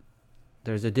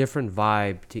a different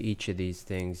vibe to each of these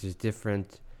things. There's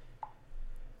different,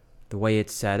 the way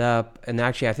it's set up. And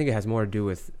actually, I think it has more to do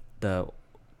with the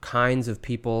kinds of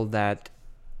people that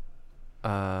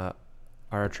are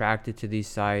attracted to these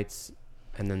sites,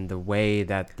 and then the way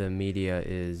that the media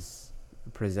is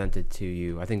presented to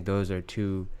you. I think those are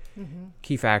two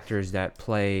key factors that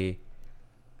play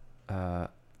as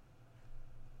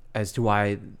to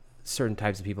why certain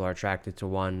types of people are attracted to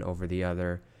one over the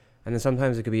other. And then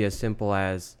sometimes it could be as simple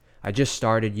as, I just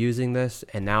started using this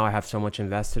and now I have so much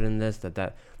invested in this that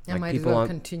I like might people as well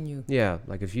continue. Yeah,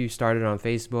 like if you started on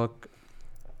Facebook,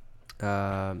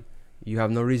 you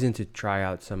have no reason to try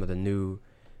out some of the new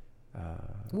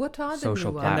what are the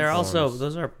social new platforms. And they're also,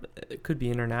 those are, it could be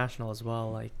international as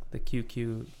well, like the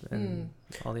QQ and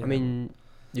all the I other mean,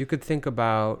 you could think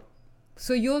about,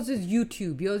 So yours is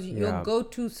YouTube. Your Yeah.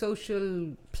 go-to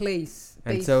social place.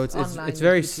 and so it's online it's is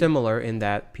very YouTube. similar in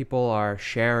that people are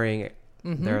sharing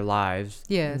their lives,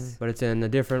 Yes. but it's in a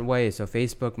different way. So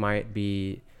Facebook might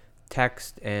be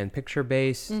text and picture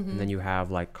based, and then you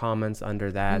have like comments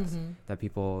under that that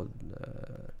people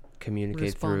communicate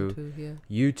Respond through. to, yeah.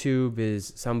 YouTube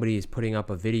is somebody is putting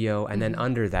up a video, and then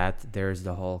under that there's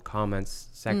the whole comments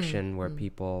section where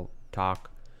people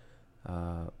talk.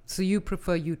 So you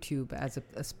prefer YouTube as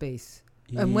a space.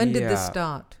 And when did this Yeah.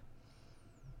 start?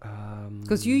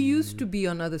 Because you used to be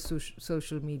on other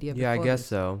social media Yeah, I before guess this.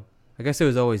 so. I guess it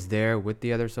was always there with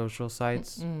the other social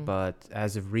sites, but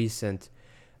as of recent,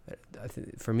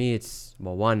 for me, it's,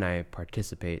 well, one, I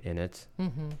participate in it,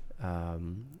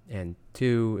 and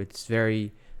two, it's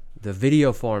the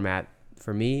video format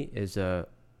for me is a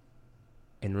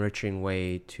enriching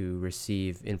way to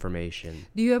receive information.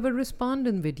 Do you ever respond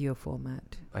in video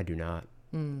format? I do not.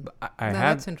 But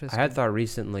That's interesting. I had thought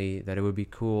recently that it would be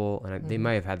cool, and they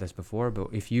might have had this before, but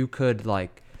if you could,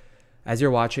 like, as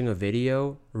you're watching a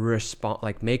video,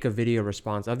 make a video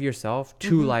response of yourself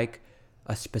to like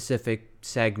a specific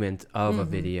segment of a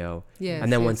video. Yes,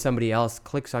 and then when yes. somebody else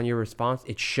clicks on your response,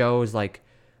 it shows like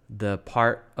the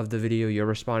part of the video you're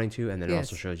responding to, and then it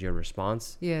also Yes. shows your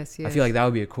response. Yes, yes. I feel like that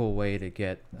would be a cool way to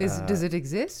get. Does it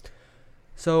exist?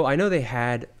 So I know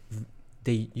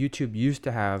YouTube used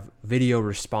to have video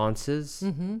responses,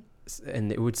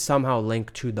 and it would somehow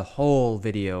link to the whole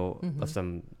video of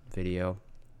some video.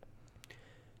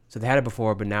 So they had it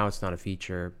before, but now it's not a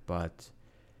feature. But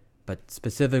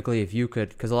specifically, if you could,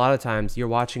 because a lot of times you're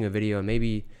watching a video and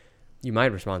maybe you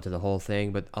might respond to the whole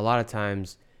thing, but a lot of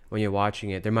times when you're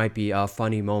watching it, there might be a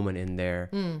funny moment in there,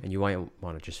 and you might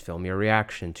want to just film your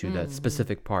reaction to that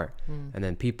specific part. And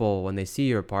then people, when they see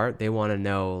your part, they want to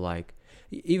know, like,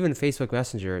 even Facebook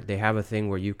Messenger, they have a thing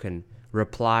where you can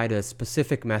reply to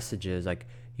specific messages, like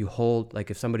you hold,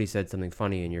 like if somebody said something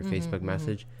funny in your Facebook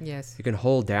message, Yes. you can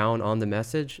hold down on the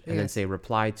message and then Yes. say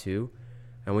reply to,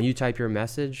 and when you type your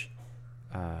message,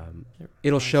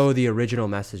 it'll show the original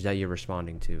message that you're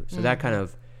responding to. So that kind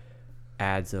of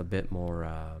adds a bit more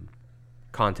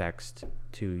context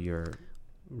to your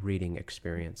reading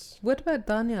experience. What about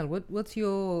Daniel? What's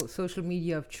your social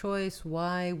media of choice?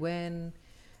 Why, when,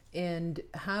 and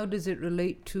how does it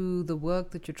relate to the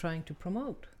work that you're trying to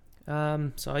promote?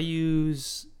 So I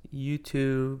use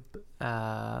YouTube,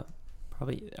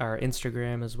 probably our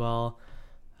Instagram as well,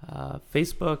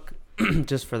 Facebook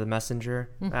just for the Messenger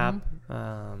app.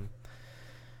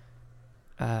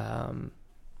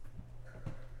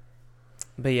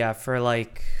 But yeah, for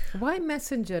like Why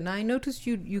Messenger? Now I noticed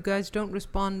you guys don't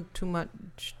respond too much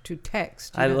to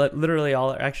text. I literally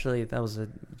all actually that was a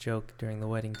joke during the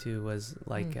wedding too, was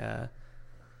like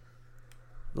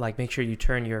make sure you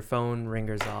turn your phone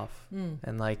ringers off.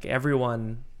 And like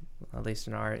everyone, at least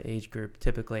in our age group,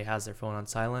 typically has their phone on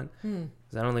silent,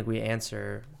 because I don't think we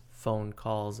answer phone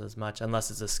calls as much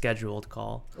unless it's a scheduled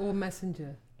call or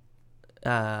Messenger.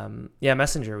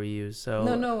 Messenger we use. So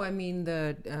no, I mean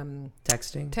the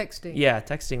texting. Yeah,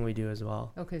 texting we do as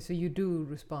well. Okay, so you do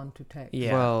respond to text.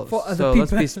 Yeah. Well, For other so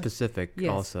let's people. be specific Yes.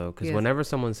 also, because Yes. whenever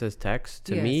someone says text,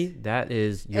 to Yes. me, that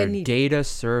is your Any- data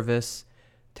service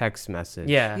text message.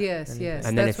 Yeah. Yes, yes.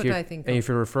 And then That's if what you I think. and of. if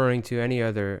you're referring to any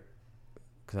other,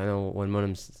 because I know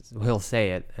when he'll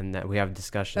say it, and that we have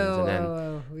discussions, and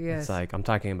then yes. it's like I'm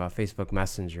talking about Facebook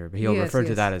Messenger, but he'll Yes, refer to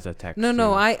yes. that as a text. No,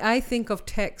 too. I think of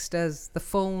text as the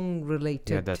phone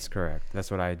related. Yeah, that's correct.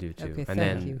 That's what I do too. Okay, and thank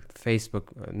then you. Facebook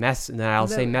then I'll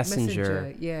say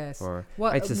Messenger. Yes. Or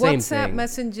What, it's the same WhatsApp, thing.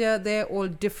 Messenger, they're all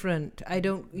different. I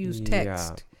don't use Yeah.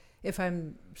 text. If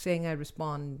I'm saying I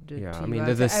respond to Yeah, you, I mean I'll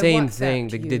they're the say, I same WhatsApped thing.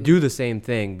 They you. do the same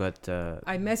thing, but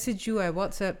I message you, I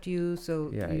WhatsApped you,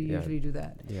 so Yeah, you yeah. usually do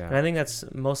that. yeah. And I think that's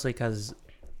mostly because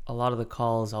a lot of the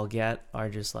calls I'll get are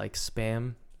just like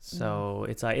spam. So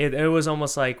it's like it was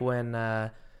almost like when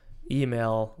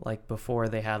email, like before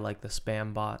they had like the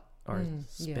spam bot or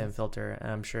spam yes. filter,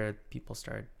 and I'm sure people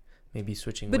started maybe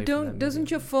switching But away from them doesn't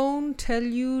using your it.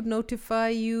 phone notify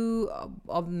you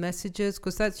of messages?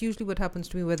 Because that's usually what happens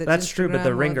to me. Whether That's it's true, but the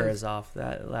Instagram or ringer the- is off.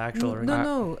 The actual ringer.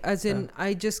 No, as in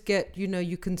I just get,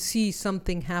 you can see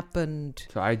something happened.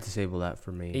 So I disable that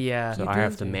for me. Yeah. So You I do?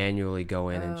 have to manually go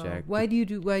in and Oh, check. Why do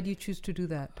you choose to do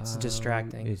that? It's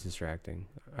distracting. It's distracting.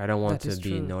 I don't want That is to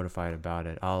be true. notified about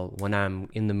it. When I'm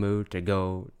in the mood to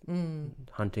go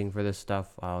hunting for this stuff,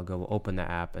 I'll go open the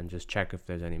app and just check if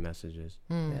there's any messages.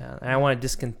 Yeah, and I want to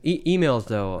Emails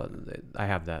though, I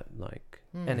have that like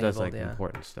that's enabled. like Yeah.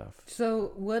 important stuff.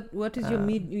 So what is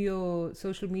your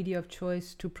social media of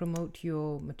choice to promote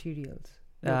your materials?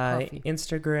 Your coffee?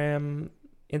 Instagram,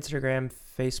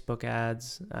 Facebook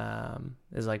ads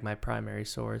is like my primary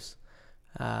source.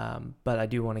 But I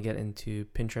do want to get into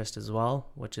Pinterest as well,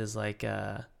 which is like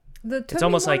Tell it's me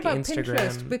almost more like about Instagram.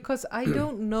 Pinterest, because I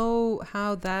don't know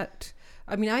how that.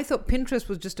 I mean, I thought Pinterest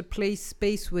was just a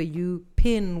space where you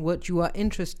pin what you are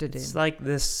interested it's in. like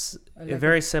this, Like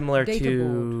very a similar data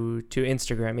to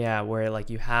Instagram, yeah, where like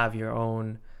you have your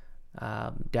own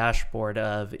dashboard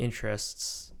of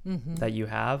interests that you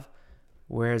have,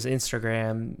 whereas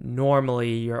Instagram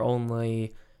normally you're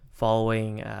only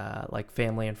following like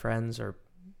family and friends or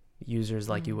users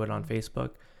like you would on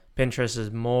Facebook. Pinterest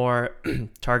is more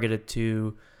targeted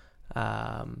to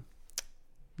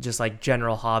just like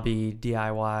general hobby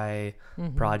DIY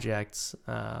projects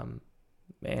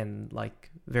and like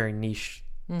very niche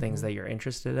things that you're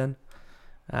interested in.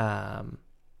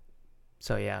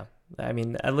 So yeah, I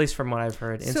mean, at least from what I've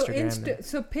heard, Instagram.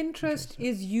 So Pinterest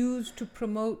is used to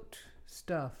promote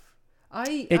stuff.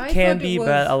 It can be,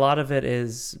 but a lot of it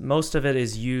is, most of it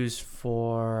is used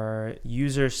for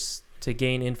users to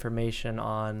gain information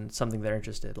on something they're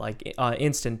interested. Like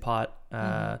Instant Pot,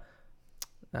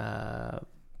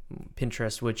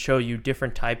 Pinterest would show you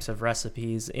different types of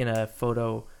recipes in a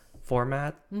photo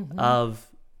format of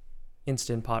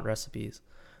Instant Pot recipes.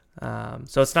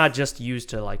 So it's not just used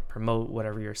to like promote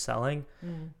whatever you're selling.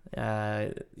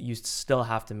 You still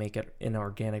have to make it an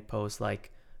organic post.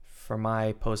 Like for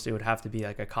my post, it would have to be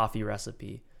like a coffee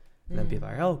recipe, and then people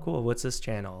are like, oh cool, what's this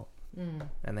channel?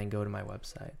 And then go to my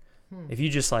website. If you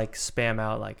just like spam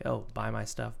out like, oh, buy my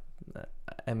stuff,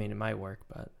 I mean, it might work,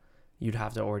 but you'd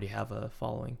have to already have a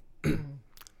following.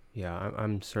 Yeah,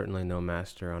 I'm certainly no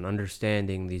master on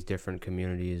understanding these different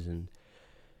communities, and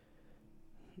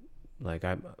like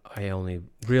I only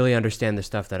really understand the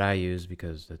stuff that I use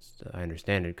because I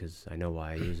understand it because I know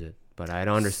why I use it. But I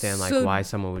don't understand like why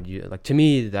someone would use, like, to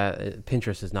me that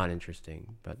Pinterest is not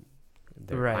interesting, but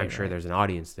I'm sure there's an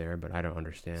audience there, but I don't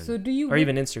understand. So do you? Or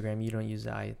even Instagram, you don't use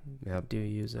it. I do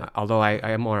use it. Although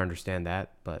I more understand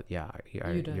that, but yeah, you're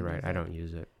right. use I it. don't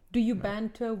use it. Do you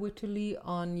banter wittily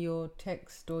on your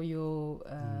text or your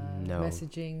No.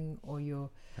 messaging or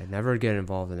your? I never get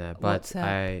involved in that, but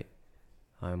WhatsApp?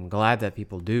 I'm glad that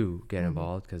people do get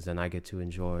involved, because then I get to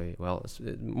enjoy,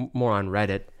 more on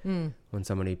Reddit, when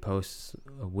somebody posts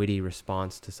a witty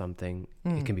response to something,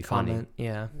 it can be funny.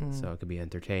 Yeah. So it could be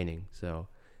entertaining. So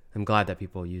I'm glad that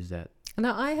people use that.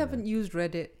 Now, I haven't used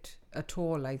Reddit at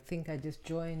all. I think I just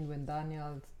joined when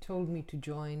Daniel told me to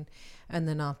join, and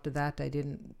then after that I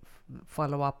didn't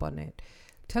follow up on it.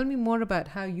 Tell me more about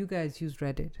how you guys use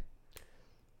Reddit.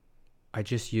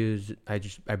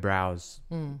 I browse.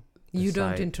 You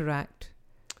don't site. interact.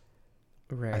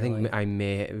 Rarely. I think I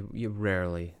may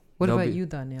rarely. What There'll about be- you,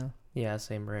 Daniel? Yeah,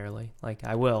 same. Rarely. Like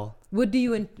I will. What do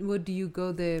you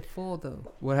go there for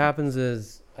though? What happens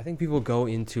is I think people go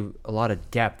into a lot of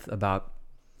depth about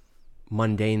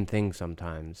mundane things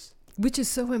sometimes. Which is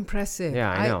so impressive.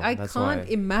 Yeah, I know. I That's can't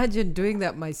why. imagine doing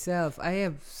that myself. I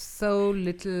have so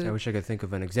little. I wish I could think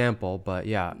of an example, but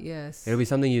yeah, Yes. it'll be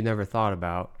something you never thought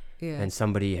about, Yeah. and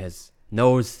somebody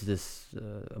knows this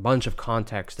a bunch of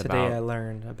context Today about. I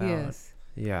learned about. Yes.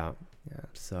 Yeah, Yeah.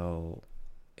 so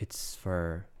it's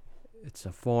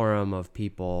a forum of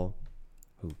people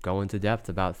who go into depth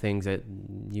about things that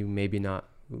you maybe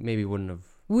wouldn't have.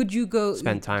 Would you go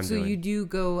Spend time So doing. you do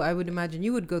go. I would imagine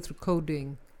you would go through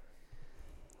coding.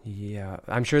 Yeah,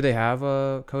 I'm sure they have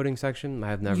a coding section. I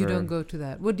have never. You don't go to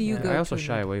that. What do you Yeah, go I also to?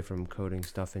 shy Ned? away from coding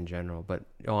stuff in general, but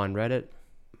on Reddit,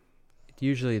 it's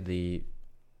usually the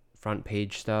front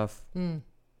page stuff. Mm.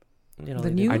 You know, The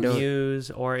they do I don't- news,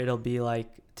 or it'll be like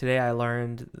today I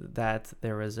learned that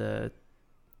there was the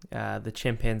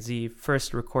chimpanzee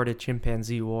first recorded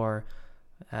chimpanzee war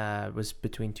was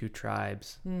between two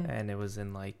tribes, Mm. and it was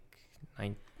in like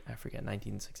I forget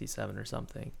 1967 or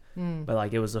something. Mm. But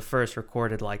like it was the first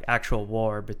recorded like actual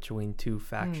war between two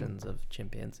factions of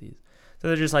chimpanzees. So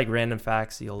they're just like random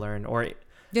facts you'll learn, or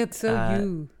That's so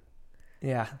you.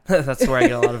 yeah, that's where I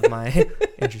get a lot of my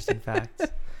interesting facts.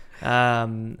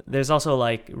 There's also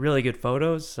like really good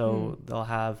photos, so they'll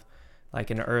have like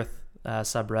an Earth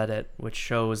subreddit which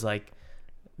shows like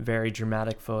very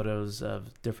dramatic photos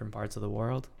of different parts of the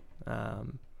world.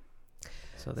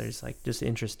 So there's like just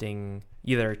interesting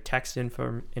either text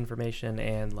information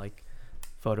and like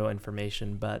photo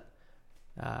information, but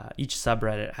each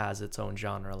subreddit has its own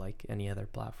genre like any other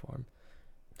platform.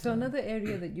 So another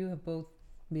area that you have both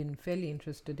been fairly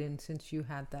interested in since you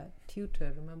had that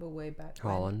tutor, remember way back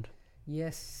when? Holland.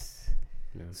 Yes.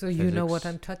 Yeah, So you know what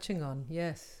physics. I'm touching on.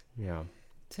 Yes. Yeah.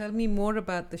 Tell me more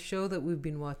about the show that we've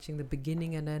been watching, The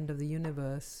Beginning and End of the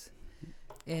Universe.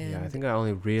 And Yeah, I think I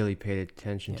only really paid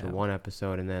attention to Yeah. one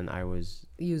episode, and then I was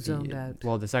you zoned out.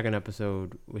 Well, the second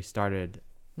episode we started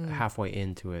Mm. halfway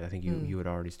into it. I think you had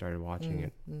already started watching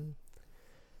it.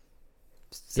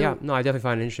 So, Yeah, no, I definitely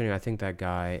find it interesting. I think that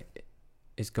guy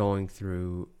is going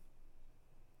through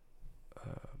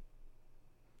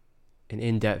an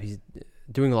in-depth. He's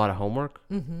doing a lot of homework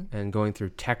and going through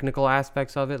technical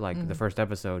aspects of it. Like the first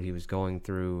episode, he was going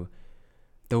through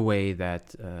the way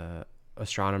that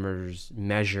astronomers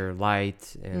measure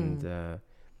light and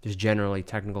just generally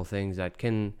technical things that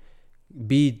can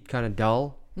be kind of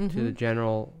dull to the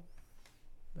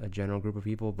a general group of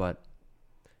people, but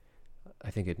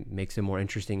I think it makes it more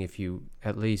interesting if you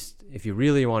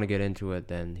really want to get into it.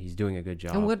 Then he's doing a good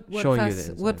job and showing you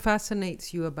the what inside.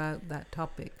 fascinates you about that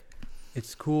topic?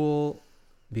 It's cool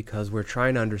because we're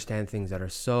trying to understand things that are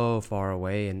so far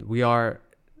away, and we are,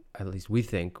 at least we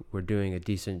think, we're doing a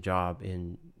decent job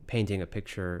in painting a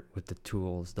picture with the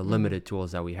tools, the limited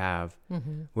tools that we have.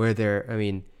 Where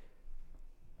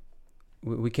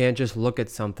we can't just look at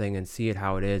something and see it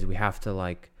how it is. We have to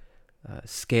like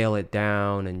scale it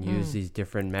down and use these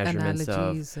different measurements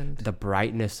Analogies of and the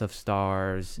brightness of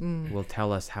stars will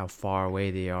tell us how far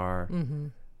away they are.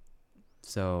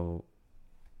 So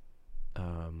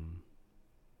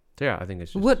yeah, I think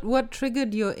it's just, what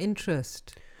triggered your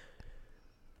interest?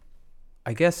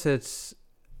 I guess it's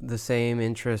the same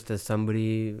interest as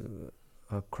somebody,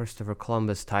 a Christopher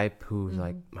Columbus type, who's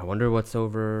like, I wonder what's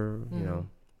over, you know,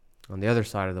 on the other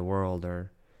side of the world.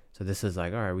 Or so this is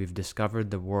like, all right, we've discovered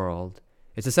the world.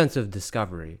 It's a sense of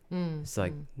discovery. It's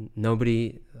like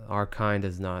nobody, our kind,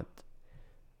 has not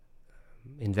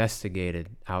investigated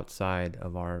outside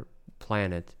of our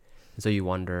planet, and so you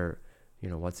wonder, you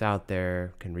know, what's out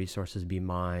there? Can resources be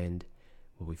mined?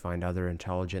 Will we find other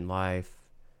intelligent life?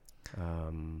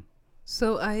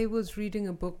 So I was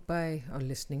reading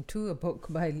listening to a book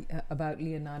by about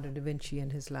Leonardo da Vinci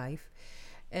and his life,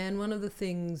 and one of the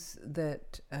things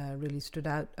that really stood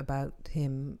out about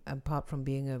him, apart from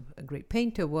being a great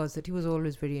painter, was that he was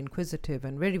always very inquisitive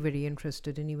and very, very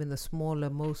interested in even the smaller,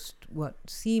 most what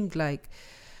seemed like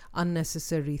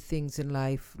unnecessary things in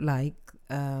life, like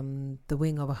the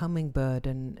wing of a hummingbird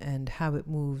and how it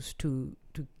moves to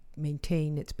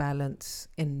maintain its balance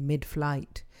in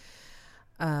mid-flight.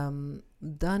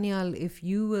 Daniel, if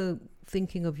you were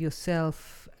thinking of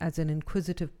yourself as an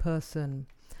inquisitive person,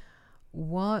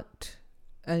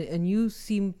 and you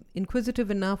seem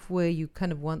inquisitive enough where you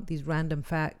kind of want these random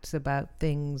facts about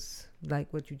things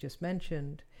like what you just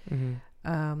mentioned,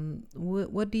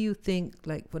 what do you think,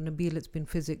 like for Nabil it's been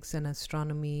physics and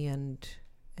astronomy and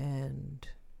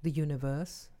the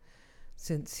universe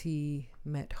since he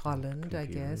met Holland, I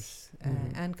guess,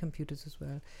 and computers as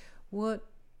well.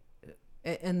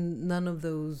 And none of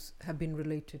those have been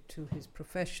related to his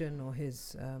profession or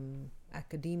his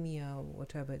academia or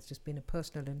whatever. It's just been a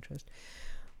personal interest.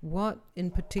 What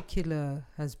in particular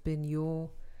has been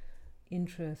your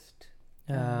interest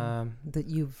that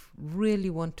you've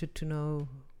really wanted to know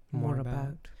more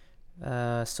about?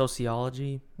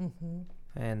 Sociology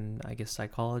and I guess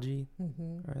psychology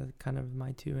are kind of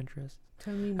my two interests.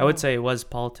 Tell me more. I would say it was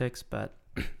politics, but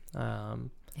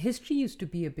history used to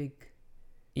be a big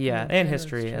and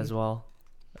history as well.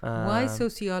 Why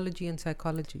sociology and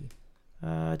psychology?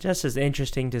 Just as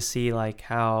interesting to see like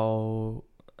how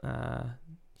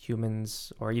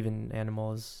humans or even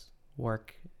animals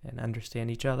work and understand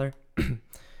each other.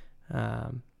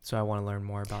 So I want to learn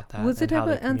more about that. Was it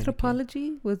ever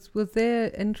anthropology? Was there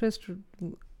interest?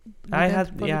 I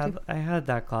had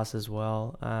that class as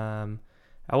well.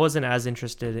 I wasn't as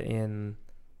interested in,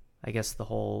 I guess, the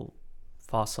whole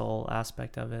fossil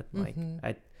aspect of it, like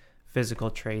physical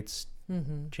traits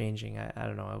changing. I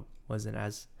don't know. I wasn't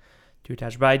as too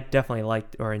attached, but I definitely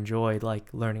liked or enjoyed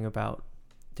like learning about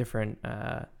different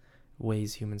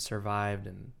ways humans survived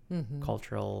and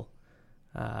cultural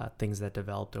things that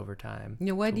developed over time.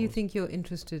 Why do you think you're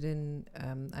interested in,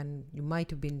 and you might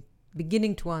have been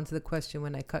beginning to answer the question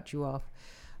when I cut you off,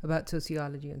 about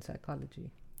sociology and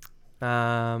psychology?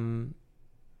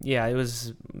 It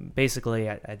was basically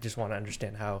I just want to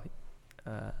understand how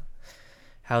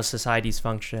societies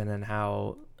function and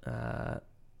how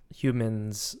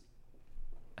humans,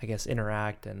 I guess,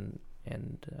 interact and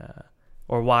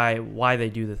or why they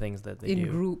do the things that they do in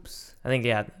groups. I think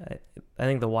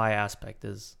the why aspect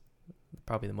is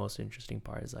probably the most interesting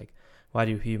part. Is like, why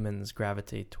do humans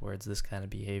gravitate towards this kind of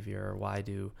behavior, or why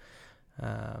do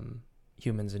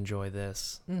humans enjoy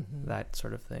this, that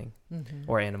sort of thing,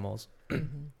 or animals.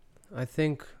 I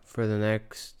think for the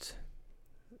next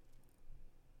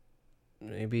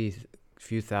maybe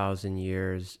few thousand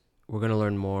years, we're going to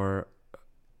learn more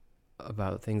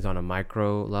about things on a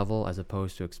micro level as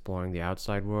opposed to exploring the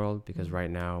outside world, because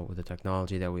right now with the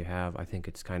technology that we have, I think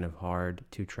it's kind of hard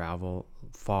to travel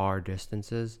far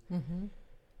distances.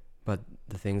 But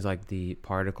the things like the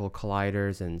particle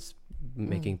colliders and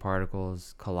making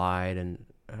particles collide and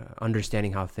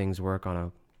understanding how things work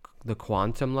on the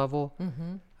quantum level,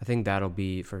 I think that'll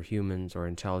be, for humans or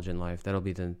intelligent life, that'll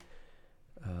be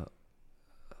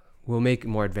we'll make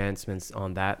more advancements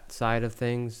on that side of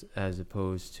things as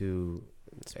opposed to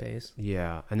space.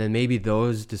 Yeah. And then maybe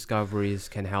those discoveries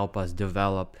can help us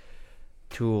develop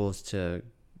tools to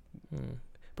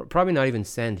probably not even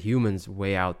send humans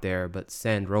way out there, but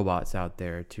send robots out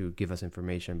there to give us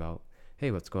information about,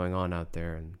 hey, what's going on out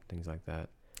there and things like that.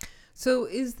 So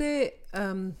is there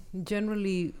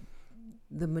generally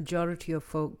the majority of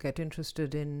folk get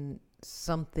interested in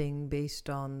something based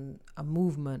on a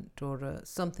movement or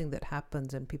something that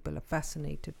happens and people are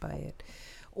fascinated by it,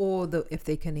 or if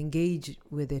they can engage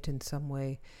with it in some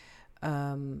way?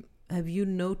 Have you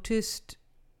noticed,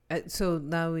 so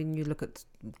now when you look at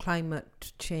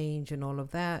climate change and all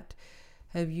of that,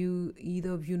 have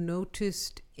either of you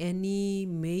noticed any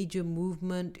major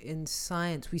movement in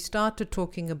science? We started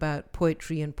talking about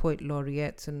poetry and poet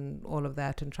laureates and all of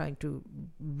that, and trying to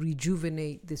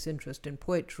rejuvenate this interest in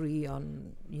poetry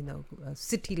on, a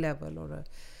city level or a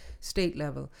state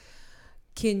level.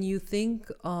 Can you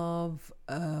think of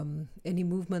any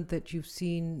movement that you've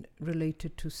seen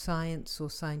related to science or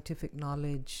scientific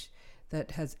knowledge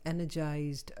that has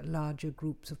energized larger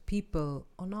groups of people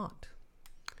or not?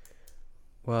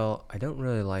 Well, I don't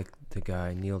really like the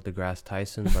guy Neil deGrasse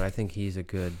Tyson, but I think he's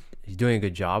doing a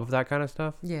good job of that kind of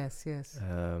stuff. Yes.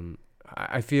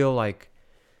 I feel like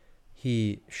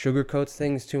he sugarcoats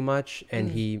things too much,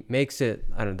 and he makes it,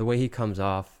 I don't know, the way he comes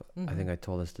off, I think I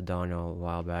told this to Daniel a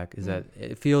while back, is that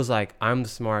it feels like I'm the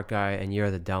smart guy and you're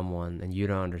the dumb one and you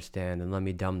don't understand, and let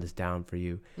me dumb this down for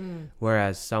you.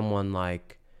 Whereas someone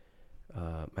like,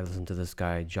 I listened to this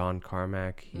guy, John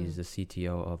Carmack, he's the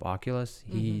CTO of Oculus.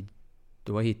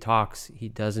 The way he talks, he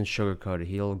doesn't sugarcoat it.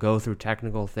 He'll go through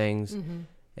technical things,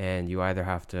 and you either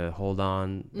have to hold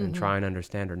on and try and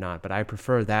understand or not. But I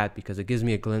prefer that because it gives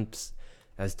me a glimpse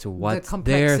as to what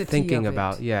they're thinking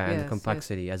about. And the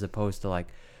complexity, as opposed to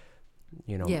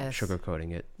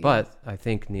sugarcoating it. But I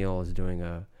think Neil is doing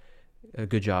a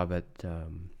good job at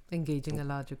engaging a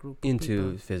larger group of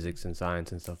into people. Physics and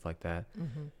science and stuff like that.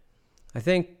 I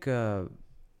think I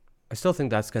still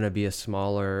think that's going to be a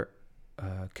smaller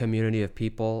community of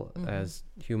people as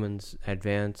humans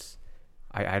advance.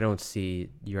 I don't see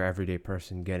your everyday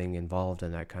person getting involved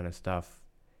in that kind of stuff.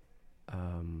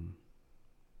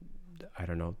 I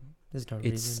don't know. There's no It's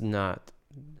reason. not.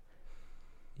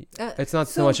 It's not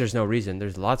so so- much there's no reason.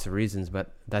 There's lots of reasons,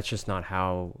 but that's just not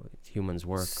how humans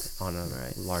work on a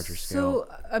larger scale.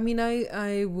 So, I mean,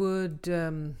 I would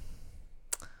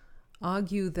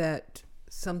argue that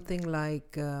something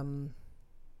like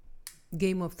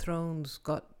Game of Thrones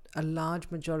got a large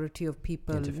majority of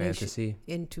people Into fantasy.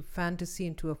 into fantasy,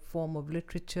 into a form of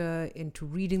literature, into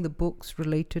reading the books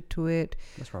related to it.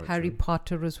 That's probably Harry true.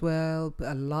 Potter as well.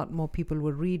 A lot more people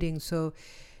were reading. So,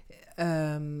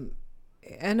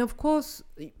 and of course,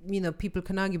 people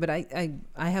can argue, but I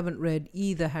haven't read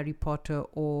either Harry Potter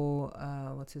or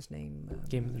what's his name?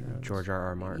 Game of Thrones. George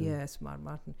R.R. Martin. Yes,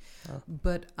 Martin. Oh.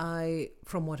 But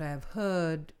from what I have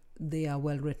heard, they are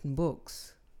well written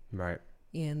books, Right.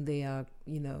 and they are,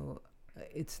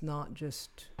 it's not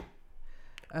just.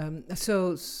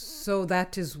 So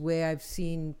that is where I've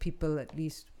seen people, at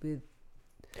least with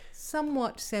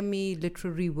somewhat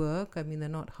semi-literary work. I mean, they're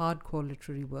not hardcore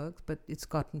literary works, but it's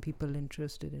gotten people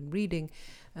interested in reading.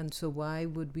 And so why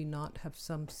would we not have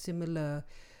some similar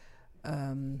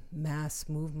mass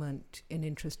movement in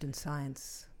interest in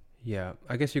science? Yeah,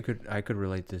 I guess I could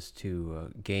relate this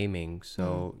to gaming.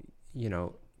 So,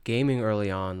 gaming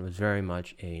early on was very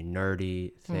much a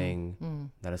nerdy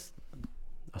thing that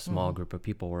a small group of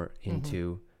people were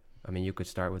into. I mean, you could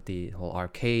start with the whole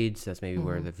arcades. That's maybe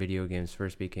where the video games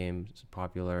first became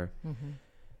popular.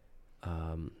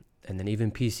 And then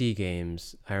even PC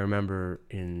games. I remember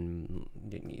in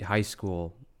high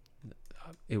school,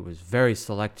 it was very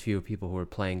select few people who were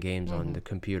playing games on the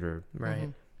computer. Right.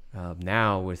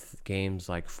 Now with games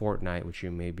like Fortnite, which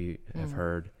you maybe have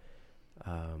heard,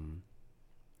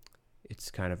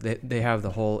 it's kind of they have the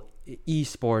whole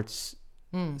esports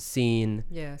scene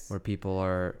Yes. where people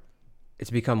are. It's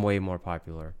become way more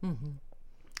popular.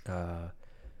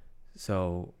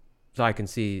 So I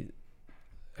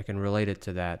can relate it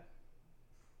to that.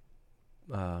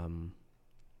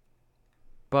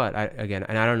 But I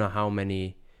don't know how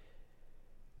many.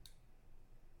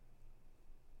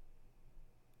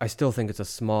 I still think it's a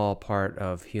small part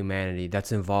of humanity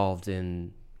that's involved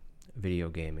in video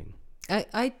gaming.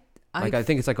 I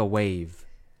think it's like a wave.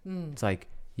 It's like,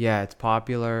 yeah, it's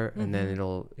popular, and then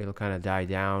it'll kind of die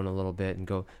down a little bit and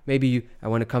go. Maybe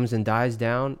when it comes and dies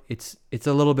down, it's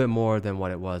a little bit more than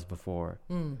what it was before.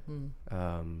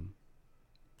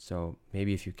 So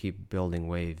maybe if you keep building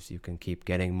waves, you can keep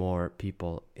getting more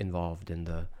people involved in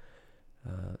the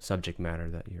subject matter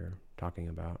that you're talking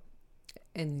about.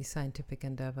 Any scientific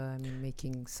endeavor, I mean,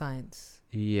 making science.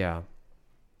 Yeah.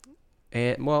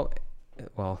 And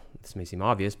well, this may seem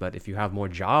obvious, but if you have more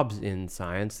jobs in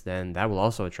science, then that will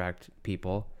also attract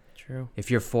people. True. If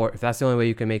that's the only way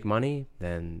you can make money,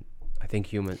 then I think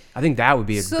that would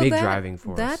be a big driving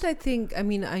force. That I think, I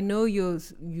mean, I know you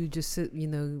just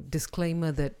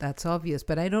disclaimer that's obvious,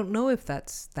 but I don't know if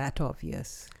that's that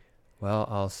obvious. Well,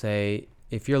 I'll say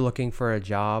if you're looking for a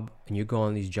job and you go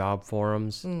on these job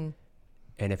forums, and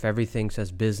if everything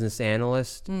says business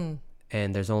analyst,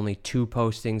 and there's only 2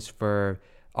 postings for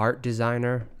art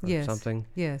designer or something,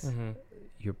 Yes.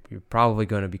 you're probably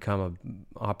going to become a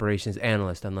operations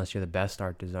analyst unless you're the best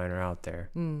art designer out there.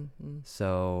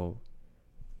 So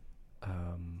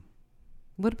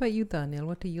what about you, Daniel?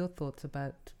 What are your thoughts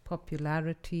about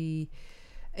popularity,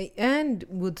 and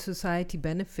would society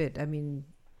benefit? I mean,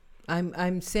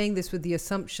 I'm saying this with the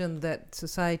assumption that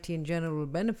society in general will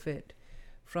benefit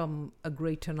from a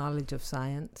greater knowledge of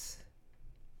science.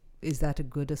 Is that a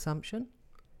good assumption?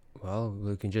 Well,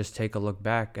 we can just take a look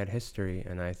back at history,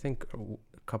 and I think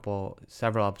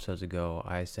several episodes ago,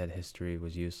 I said history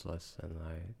was useless, and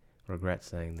I regret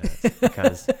saying that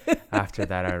because after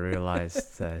that, I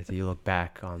realized that you look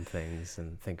back on things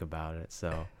and think about it.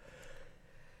 So,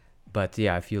 but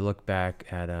yeah, if you look back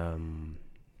at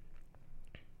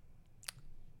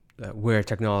where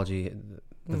technology,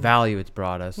 the value it's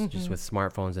brought us, just with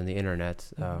smartphones and the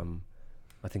internet,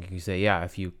 I think you can say, yeah,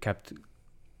 if you kept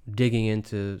digging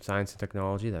into science and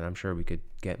technology, then I'm sure we could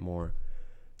get more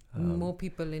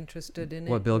people interested in it.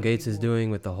 What Bill Gates is doing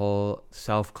with the whole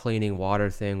self-cleaning water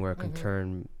thing, where it can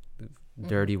turn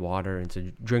dirty water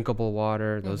into drinkable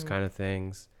water, those kind of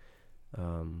things.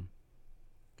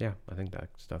 Yeah, I think that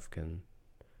stuff can.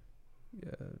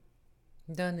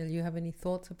 Daniel, you have any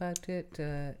thoughts about it?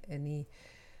 Any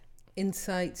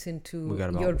insights into got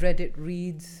about your Reddit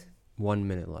reads? 1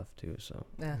 minute left too, so.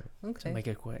 Yeah. Okay. To make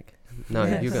it quick. No,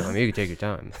 you can take your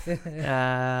time.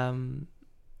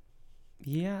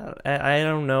 Yeah, I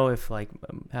don't know if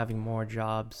having more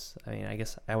jobs. I mean, I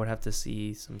guess I would have to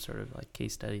see some sort of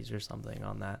case studies or something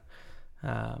on that.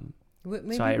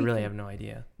 Maybe So I we really can- have no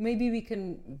idea. Maybe we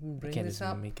can I bring can't this even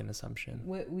up. make an assumption.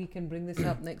 We can bring this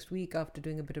up next week after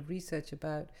doing a bit of research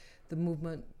about the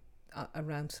movement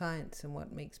around science and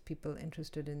what makes people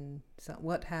interested in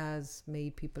what has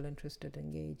made people interested,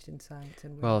 engaged in science.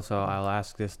 And Well, so I'll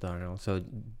ask this, Darnell. So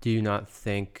do you not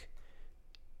think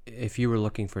if you were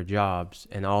looking for jobs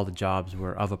and all the jobs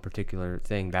were of a particular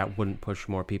thing, that wouldn't push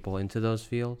more people into those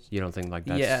fields? You don't think like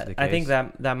that's the case? I think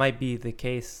that might be the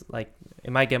case. Like,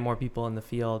 it might get more people in the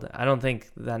field. I don't think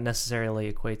that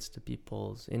necessarily equates to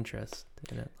people's interest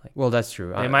in it. Like, Well, that's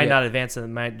true. they might not advance it. They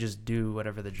might just do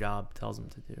whatever the job tells them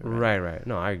to do. Right.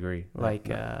 No, I agree. Like,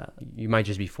 you might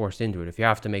just be forced into it. If you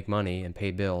have to make money and pay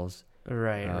bills,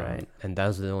 right. and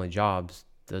those are the only jobs,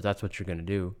 that's what you're going to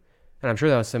do. And I'm sure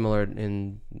that was similar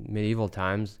in medieval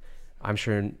times. I'm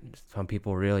sure some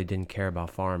people really didn't care about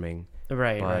farming.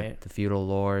 But the feudal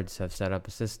lords have set up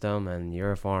a system, and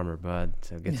you're a farmer, bud,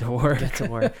 so get to work. Get to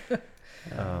work.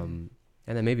 And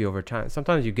then maybe over time,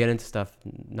 sometimes you get into stuff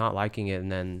not liking it,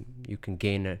 and then you can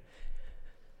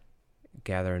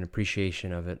gather an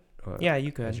appreciation of it. Yeah,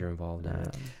 you could. As you're involved in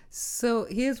it. So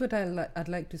here's what I'd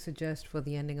like to suggest for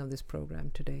the ending of this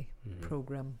program today.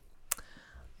 Mhm.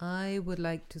 I would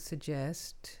like to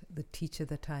suggest, the teacher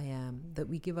that I am, that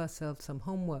we give ourselves some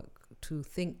homework to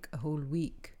think a whole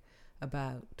week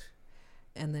about,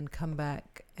 and then come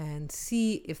back and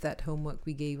see if that homework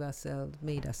we gave ourselves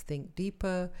made us think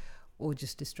deeper, or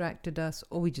just distracted us,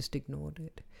 or we just ignored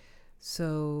it.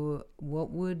 So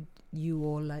what would you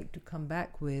all like to come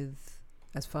back with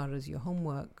as far as your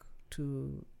homework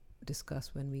to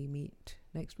discuss when we meet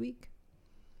next week?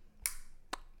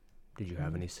 Did you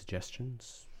have any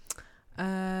suggestions?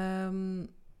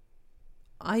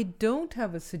 I don't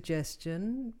have a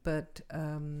suggestion, but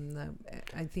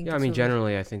I think... Yeah, I mean,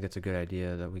 generally, I think it's a good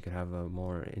idea that we could have a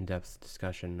more in-depth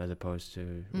discussion as opposed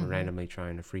to randomly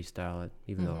trying to freestyle it,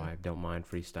 even though I don't mind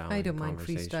freestyling. I don't mind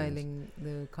freestyling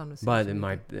the conversation. But it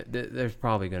might. There's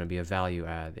probably going to be a value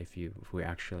add if we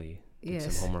actually did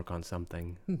some homework on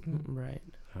something. Right.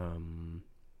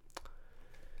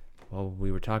 Well,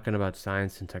 we were talking about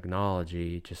science and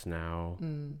technology just now.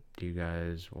 Do you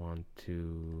guys want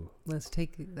to... Let's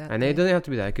take that. And it doesn't have to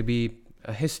be that. It could be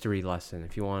a history lesson.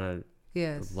 If you want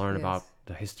to learn about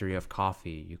the history of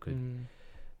coffee, you could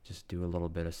just do a little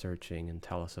bit of searching and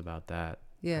tell us about that.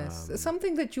 Yes,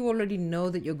 something that you already know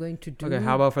that you're going to do. Okay,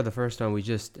 how about for the first one,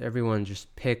 everyone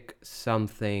just pick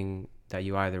something that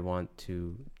you either want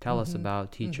to tell us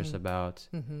about, teach us about,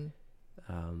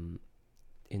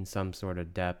 in some sort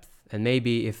of depth. And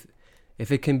maybe if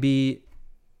it can be,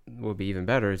 what would be even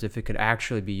better is if it could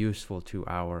actually be useful to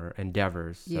our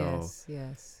endeavors. So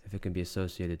yes. If it can be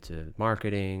associated to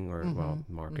marketing or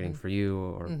marketing for you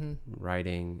or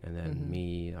writing, and then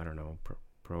me, I don't know,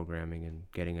 programming and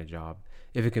getting a job.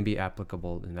 If it can be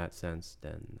applicable in that sense,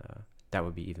 then that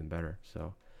would be even better.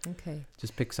 So okay,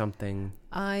 just pick something.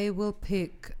 I will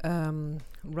pick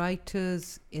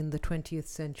writers in the 20th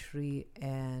century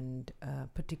and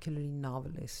particularly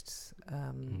novelists,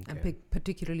 and pick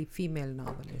particularly female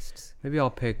novelists. Maybe I'll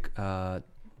pick the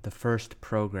first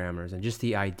programmers and just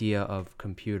the idea of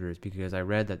computers, because I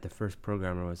read that the first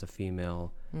programmer was a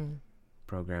female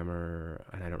programmer,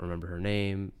 and I don't remember her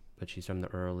name, but she's from the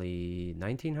early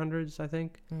 1900s, I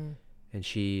think. And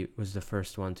she was the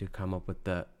first one to come up with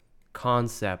the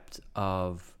concept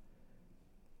of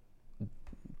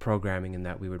programming, in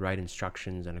that we would write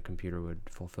instructions and a computer would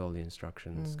fulfill the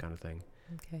instructions, kind of thing.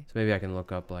 Okay. So maybe I can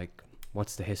look up, like,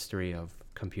 what's the history of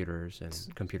computers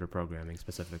and computer programming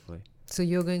specifically. So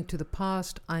you're going to the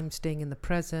past, I'm staying in the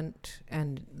present,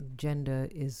 and gender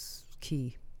is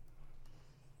key.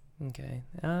 Okay.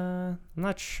 I'm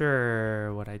not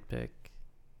sure what I'd pick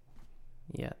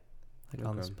yet,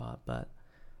 on the spot, but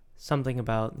something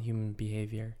about human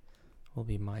behavior will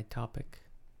be my topic.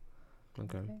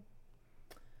 Okay.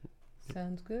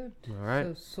 Sounds good. All right.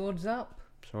 So swords up.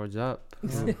 Swords up.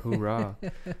 Hoorah.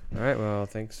 All right. Well,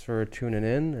 thanks for tuning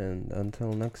in, and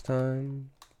until next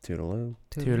time, toodaloo.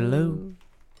 Toodaloo.